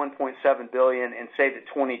it to $1.7 billion and say that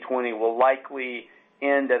 2020 will likely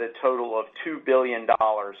end at a total of $2 billion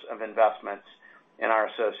of investments in our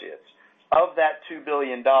associates. Of that $2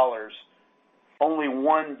 billion, only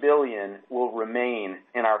 $1 billion will remain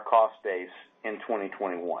in our cost base in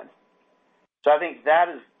 2021. So I think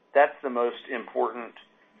that's the most important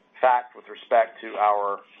fact with respect to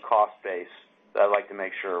our cost base that I'd like to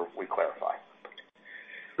make sure we clarify.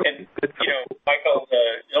 And, Michael,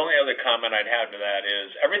 the only other comment I'd have to that is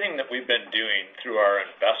everything that we've been doing through our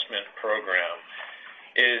investment program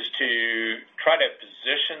is to try to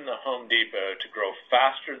position the Home Depot to grow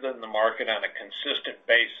faster than the market on a consistent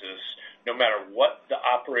basis no matter what the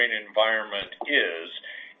operating environment is,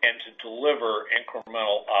 and to deliver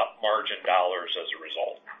incremental margin dollars as a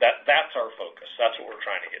result. That's our focus. That's what we're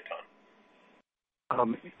trying to get done.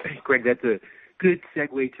 Greg, that's a good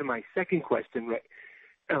segue to my second question,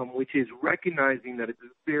 which is recognizing that it's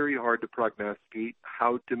very hard to prognosticate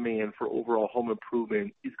how demand for overall home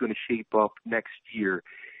improvement is going to shape up next year.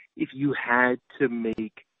 If you had to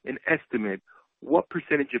make an estimate, what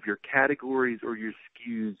percentage of your categories or your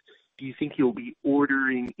SKUs do you think you'll be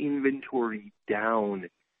ordering inventory down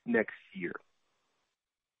next year?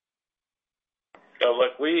 So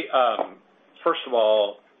look, we first of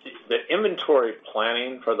all, the inventory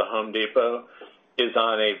planning for the Home Depot is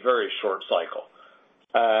on a very short cycle.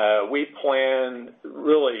 We plan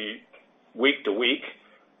really week to week.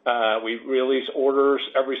 We release orders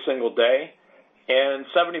every single day, and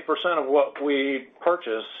 70% of what we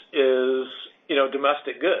purchase is,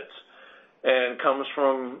 domestic goods, and comes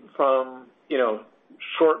from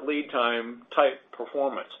short lead time type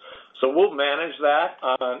performance. So we'll manage that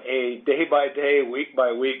on a day-by-day,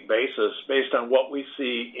 week-by-week basis based on what we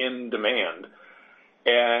see in demand.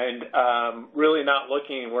 And we're not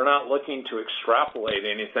looking to extrapolate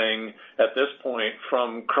anything at this point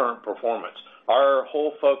from current performance. Our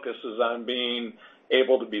whole focus is on being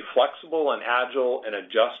able to be flexible and agile and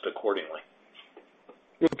adjust accordingly.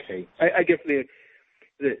 Okay. I guess the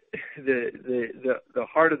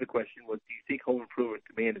heart of the question was, do you think home improvement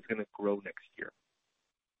demand is going to grow next year?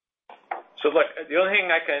 So look, the only thing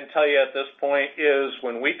I can tell you at this point is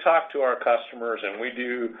when we talk to our customers and we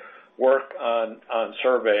do work on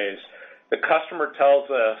surveys, the customer tells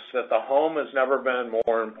us that the home has never been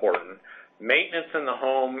more important. Maintenance in the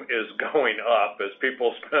home is going up as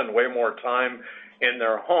people spend way more time in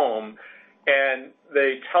their home, and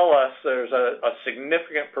they tell us there's a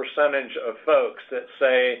significant percentage of folks that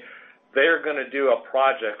say they're going to do a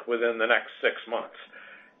project within the next 6 months.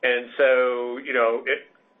 And so,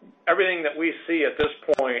 everything that we see at this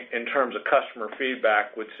point in terms of customer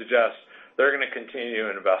feedback would suggest they're going to continue to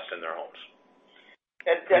invest in their homes.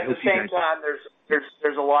 At the same time,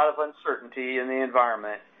 there's a lot of uncertainty in the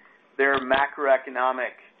environment. There are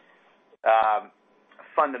macroeconomic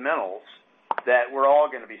fundamentals that we're all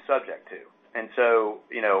going to be subject to. And so,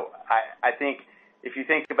 I think if you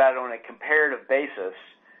think about it on a comparative basis,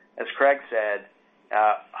 as Craig said,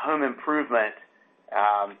 home improvement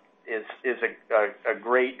is a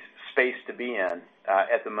great space to be in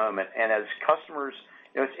at the moment. And as customers,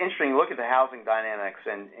 it's interesting, look at the housing dynamics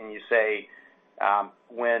and you say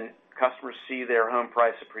when customers see their home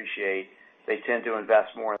price appreciate, they tend to invest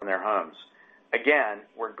more in their homes. Again,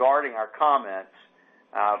 we're guarding our comments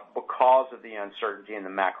because of the uncertainty in the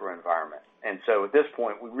macro environment. And so at this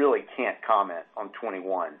point, we really can't comment on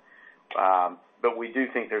 21. But we do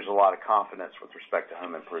think there's a lot of confidence with respect to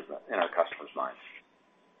home improvement in our customers' minds.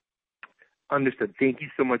 Understood. Thank you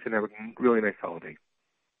so much, and have a really nice holiday.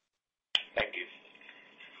 Thank you.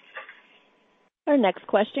 Our next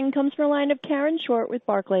question comes from the line of Karen Short with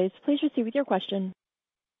Barclays. Please proceed with your question.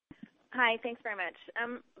 Hi, thanks very much.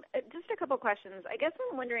 Just a couple questions. I guess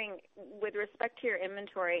I'm wondering, with respect to your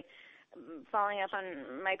inventory, following up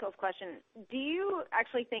on Michael's question, do you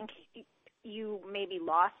actually think you maybe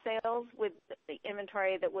lost sales with the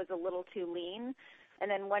inventory that was a little too lean? And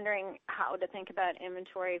then wondering how to think about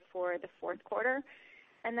inventory for the fourth quarter.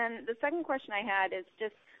 And then the second question I had is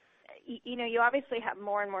just, you obviously have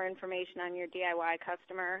more and more information on your DIY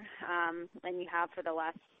customer than you have for the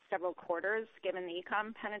last several quarters, given the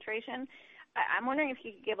e-com penetration. I'm wondering if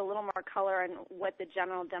you could give a little more color on what the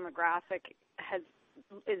general demographic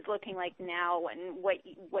is looking like now, and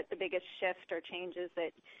what the biggest shift or changes that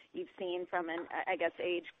you've seen from an,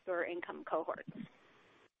 age or income cohort.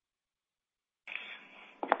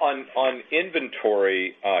 On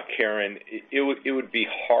inventory, Karen, it would be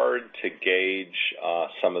hard to gauge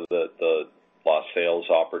some of the lost sales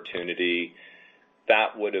opportunity.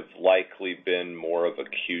 That would have likely been more of a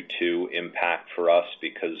Q2 impact for us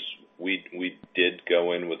because we did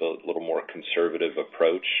go in with a little more conservative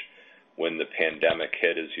approach when the pandemic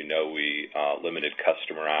hit. As you know, we limited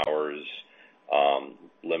customer hours,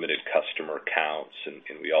 limited customer counts,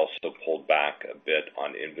 and we also pulled back a bit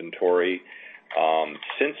on inventory.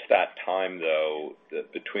 Since that time, though,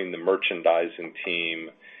 between the merchandising team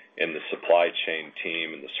and the supply chain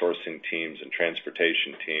team and the sourcing teams and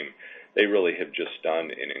transportation team, they really have just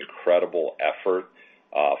done an incredible effort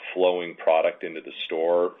flowing product into the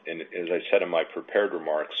store. And as I said in my prepared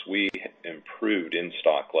remarks, we improved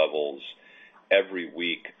in-stock levels every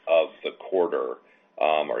week of the quarter.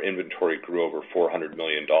 Our inventory grew over $400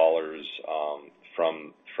 million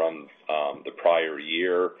from the prior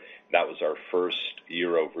year. That was our first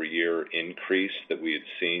year-over-year increase that we had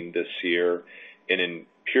seen this year. And in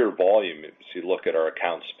pure volume, if you look at our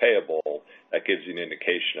accounts payable, that gives you an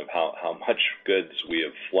indication of how much goods we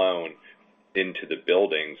have flown into the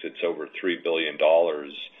buildings. It's over $3 billion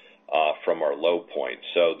from our low point.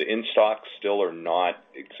 So the in-stocks still are not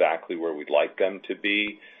exactly where we'd like them to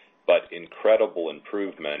be, but incredible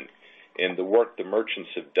improvement. And the work the merchants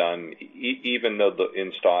have done, even though the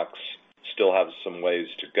in-stocks still have some ways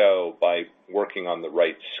to go, by working on the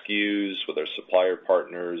right SKUs with our supplier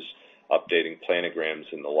partners, updating planograms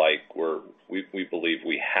and the like, we believe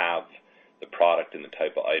we have the product and the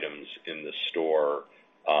type of items in the store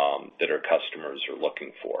that our customers are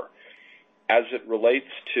looking for. As it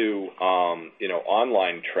relates to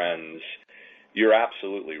online trends, you're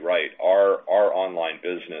absolutely right. Our online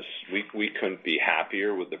business, we couldn't be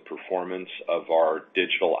happier with the performance of our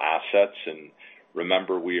digital assets. And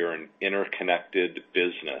remember, we are an interconnected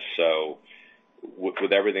business. So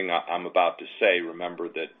with everything I'm about to say, remember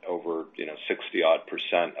that over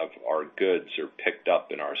 60-odd% of our goods are picked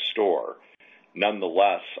up in our store.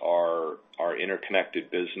 Nonetheless, our interconnected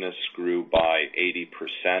business grew by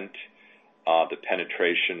 80%. The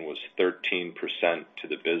penetration was 13% to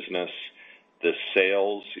the business. The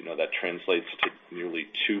sales, that translates to nearly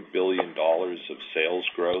 $2 billion of sales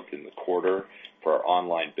growth in the quarter for our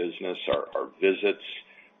online business. Our visits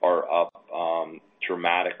are up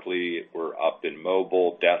dramatically. We're up in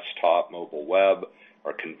mobile, desktop, mobile web.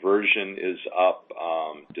 Our conversion is up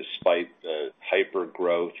despite the hyper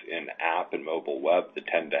growth in app and mobile web that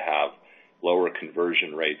tend to have lower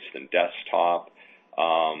conversion rates than desktop.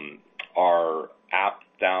 Our app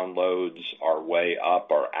downloads are way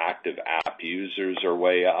up. Our active app users are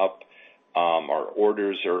way up. Our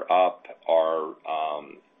orders are up. Our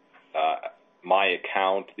My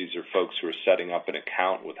Account, these are folks who are setting up an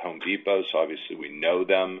account with Home Depot, so obviously we know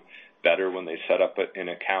them better when they set up an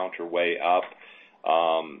account, are way up.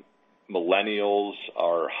 Millennials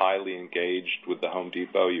are highly engaged with the Home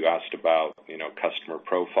Depot. You asked about, customer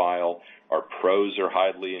profile. Our pros are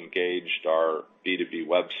highly engaged. Our B2B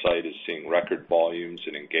website is seeing record volumes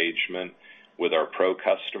and engagement with our pro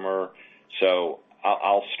customer. So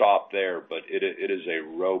I'll stop there, but it is a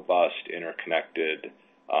robust, interconnected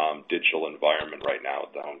digital environment right now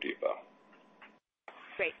at the Home Depot.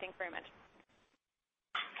 Great. Thanks very much.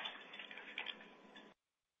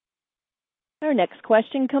 Our next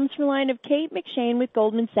question comes from the line of Kate McShane with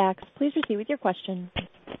Goldman Sachs. Please proceed with your question.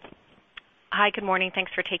 Hi, good morning.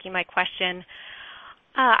 Thanks for taking my question.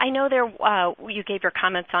 I know you gave your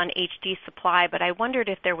comments on HD Supply, but I wondered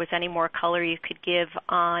if there was any more color you could give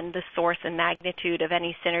on the source and magnitude of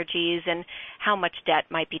any synergies and how much debt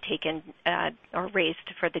might be taken or raised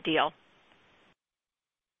for the deal.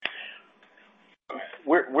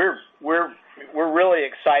 We're really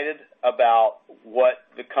excited about what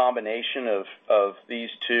the combination of these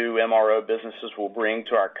two MRO businesses will bring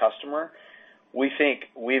to our customer. We think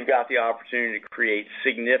we've got the opportunity to create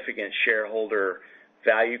significant shareholder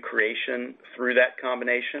value creation through that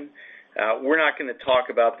combination. We're not going to talk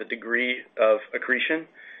about the degree of accretion,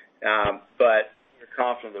 but we're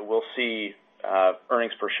confident that we'll see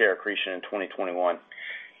earnings per share accretion in 2021.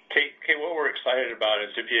 Kate, what we're excited about is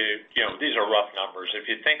these are rough numbers. If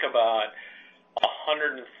you think about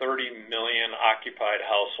 130 million occupied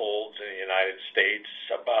households in the United States,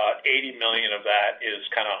 about 80 million of that is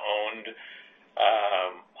kind of owned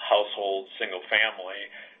household, single family.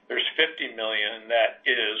 There's 50 million that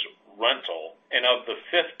is rental, and of the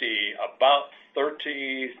 50, about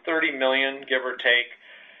 30 million, give or take,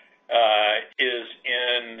 is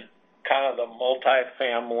in kind of the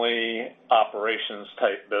multifamily operations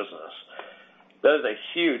type business. That is a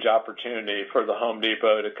huge opportunity for the Home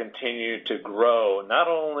Depot to continue to grow, not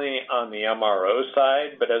only on the MRO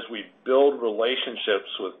side, but as we build relationships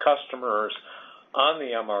with customers on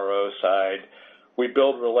the MRO side, we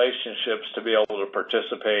build relationships to be able to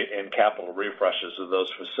participate in capital refreshes of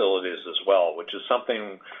those facilities as well, which is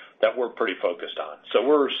something that we're pretty focused on. So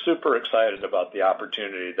we're super excited about the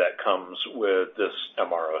opportunity that comes with this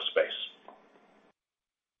MRO space.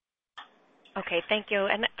 Okay, thank you.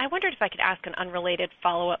 And I wondered if I could ask an unrelated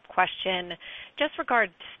follow-up question. Just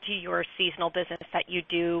regards to your seasonal business that you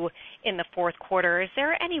do in the fourth quarter, is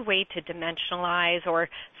there any way to dimensionalize or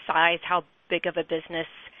size how big of a business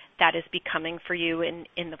that is becoming for you in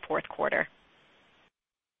the fourth quarter?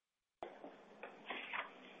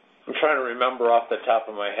 I'm trying to remember off the top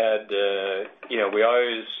of my head.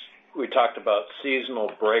 We talked about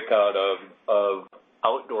seasonal breakout of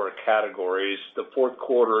outdoor categories. The fourth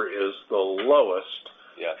quarter is the lowest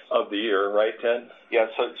of the year, right, Ted? Yeah,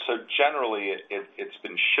 so generally it's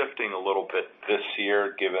been shifting a little bit this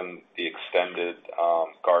year given the extended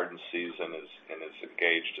garden season and as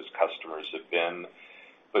engaged as customers have been.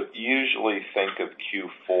 But usually think of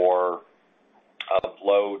Q4 of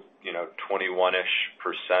low,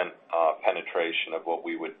 21-ish% penetration of what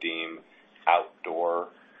we would deem outdoor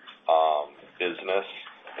business,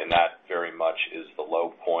 and that very much is the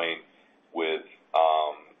low point, with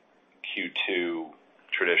Q2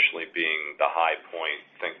 traditionally being the high point.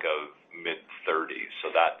 Think of mid-30s. So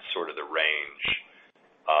that's sort of the range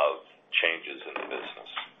of changes in the business.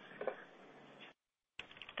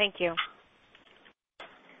 Thank you.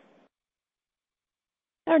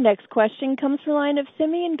 Our next question comes from the line of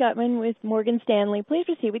Simeon Gutman with Morgan Stanley. Please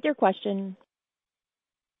proceed with your question.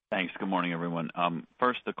 Thanks. Good morning, everyone.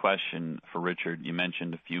 First, a question for Richard. You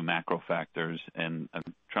mentioned a few macro factors, and I'm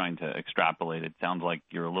trying to extrapolate. It sounds like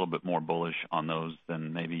you're a little bit more bullish on those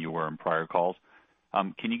than maybe you were in prior calls.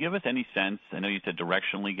 Can you give us any sense? I know you said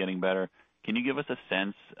directionally getting better. Can you give us a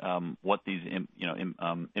sense what these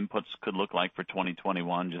inputs could look like for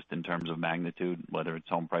 2021, just in terms of magnitude, whether it's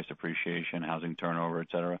home price appreciation, housing turnover, et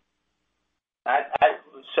cetera?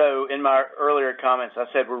 So in my earlier comments, I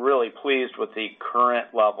said we're really pleased with the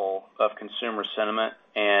current level of consumer sentiment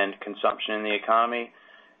and consumption in the economy.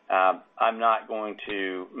 I'm not going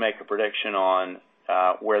to make a prediction on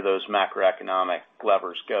where those macroeconomic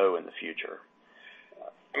levers go in the future.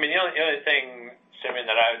 I mean, the only thing, Simeon,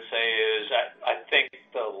 that I would say is I think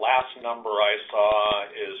the last number I saw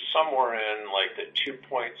is somewhere in like the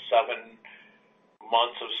 2.7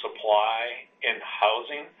 months of supply in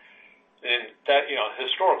housing. And that,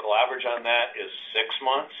 historical average on that is 6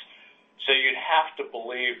 months. So you'd have to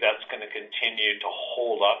believe that's going to continue to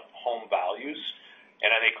hold up home values.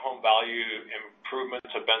 And I think home value improvements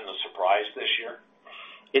have been the surprise this year.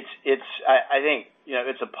 I think,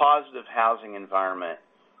 it's a positive housing environment.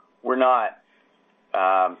 We're not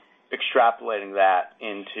extrapolating that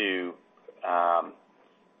into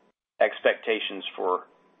expectations for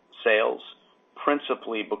sales,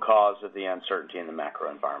 principally because of the uncertainty in the macro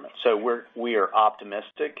environment. So we are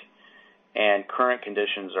optimistic, and current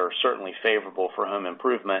conditions are certainly favorable for home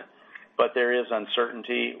improvement, but there is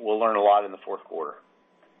uncertainty. We'll learn a lot in the fourth quarter.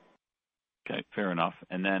 Okay, fair enough.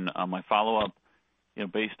 And then my follow-up,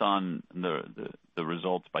 based on the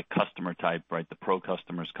results by customer type, right, the pro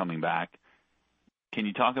customers coming back, can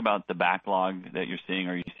you talk about the backlog that you're seeing?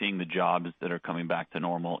 Are you seeing the jobs that are coming back to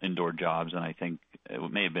normal, indoor jobs? And I think it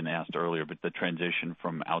may have been asked earlier, but the transition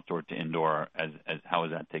from outdoor to indoor, how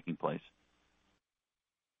is that taking place?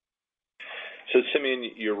 So,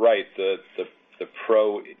 Simeon, you're right. The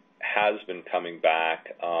pro has been coming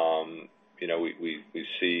back. We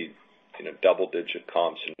see double-digit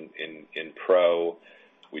comps in pro.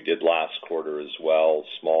 We did last quarter as well.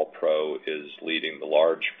 Small pro is leading the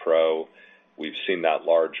large pro. We've seen that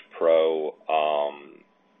large pro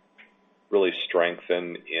really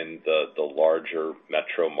strengthen in the larger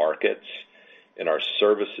metro markets. In our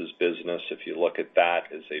services business, if you look at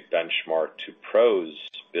that as a benchmark to pros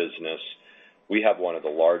business, we have one of the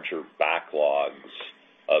larger backlogs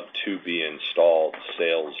of to-be-installed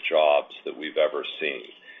sales jobs that we've ever seen.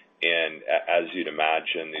 And as you'd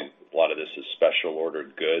imagine, a lot of this is special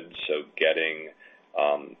ordered goods, so getting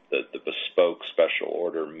the bespoke special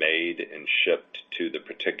order made and shipped to the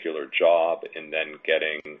particular job, and then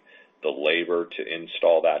getting the labor to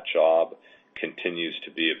install that job continues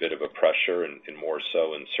to be a bit of a pressure, and more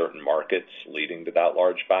so in certain markets, leading to that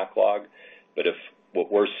large backlog. But if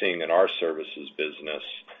what we're seeing in our services business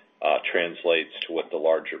translates to what the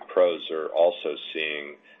larger pros are also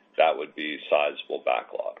seeing, that would be sizable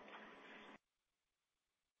backlog.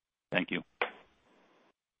 Thank you.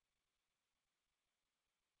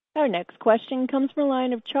 Our next question comes from the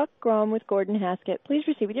line of Chuck Grom with Gordon Haskett. Please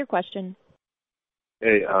proceed with your question.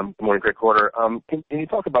 Hey, good morning, great quarter. Can you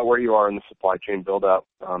talk about where you are in the supply chain build-out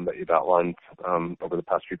that you've outlined over the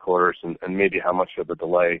past few quarters, and maybe how much of the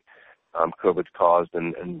delay COVID's caused,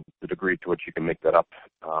 and the degree to which you can make that up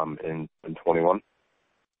in 21?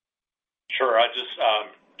 Sure. I just,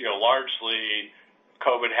 largely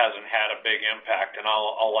COVID hasn't had a big impact, and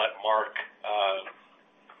I'll let Mark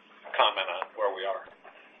comment on where we are.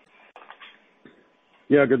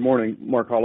 Yeah, good morning. Mark Hall.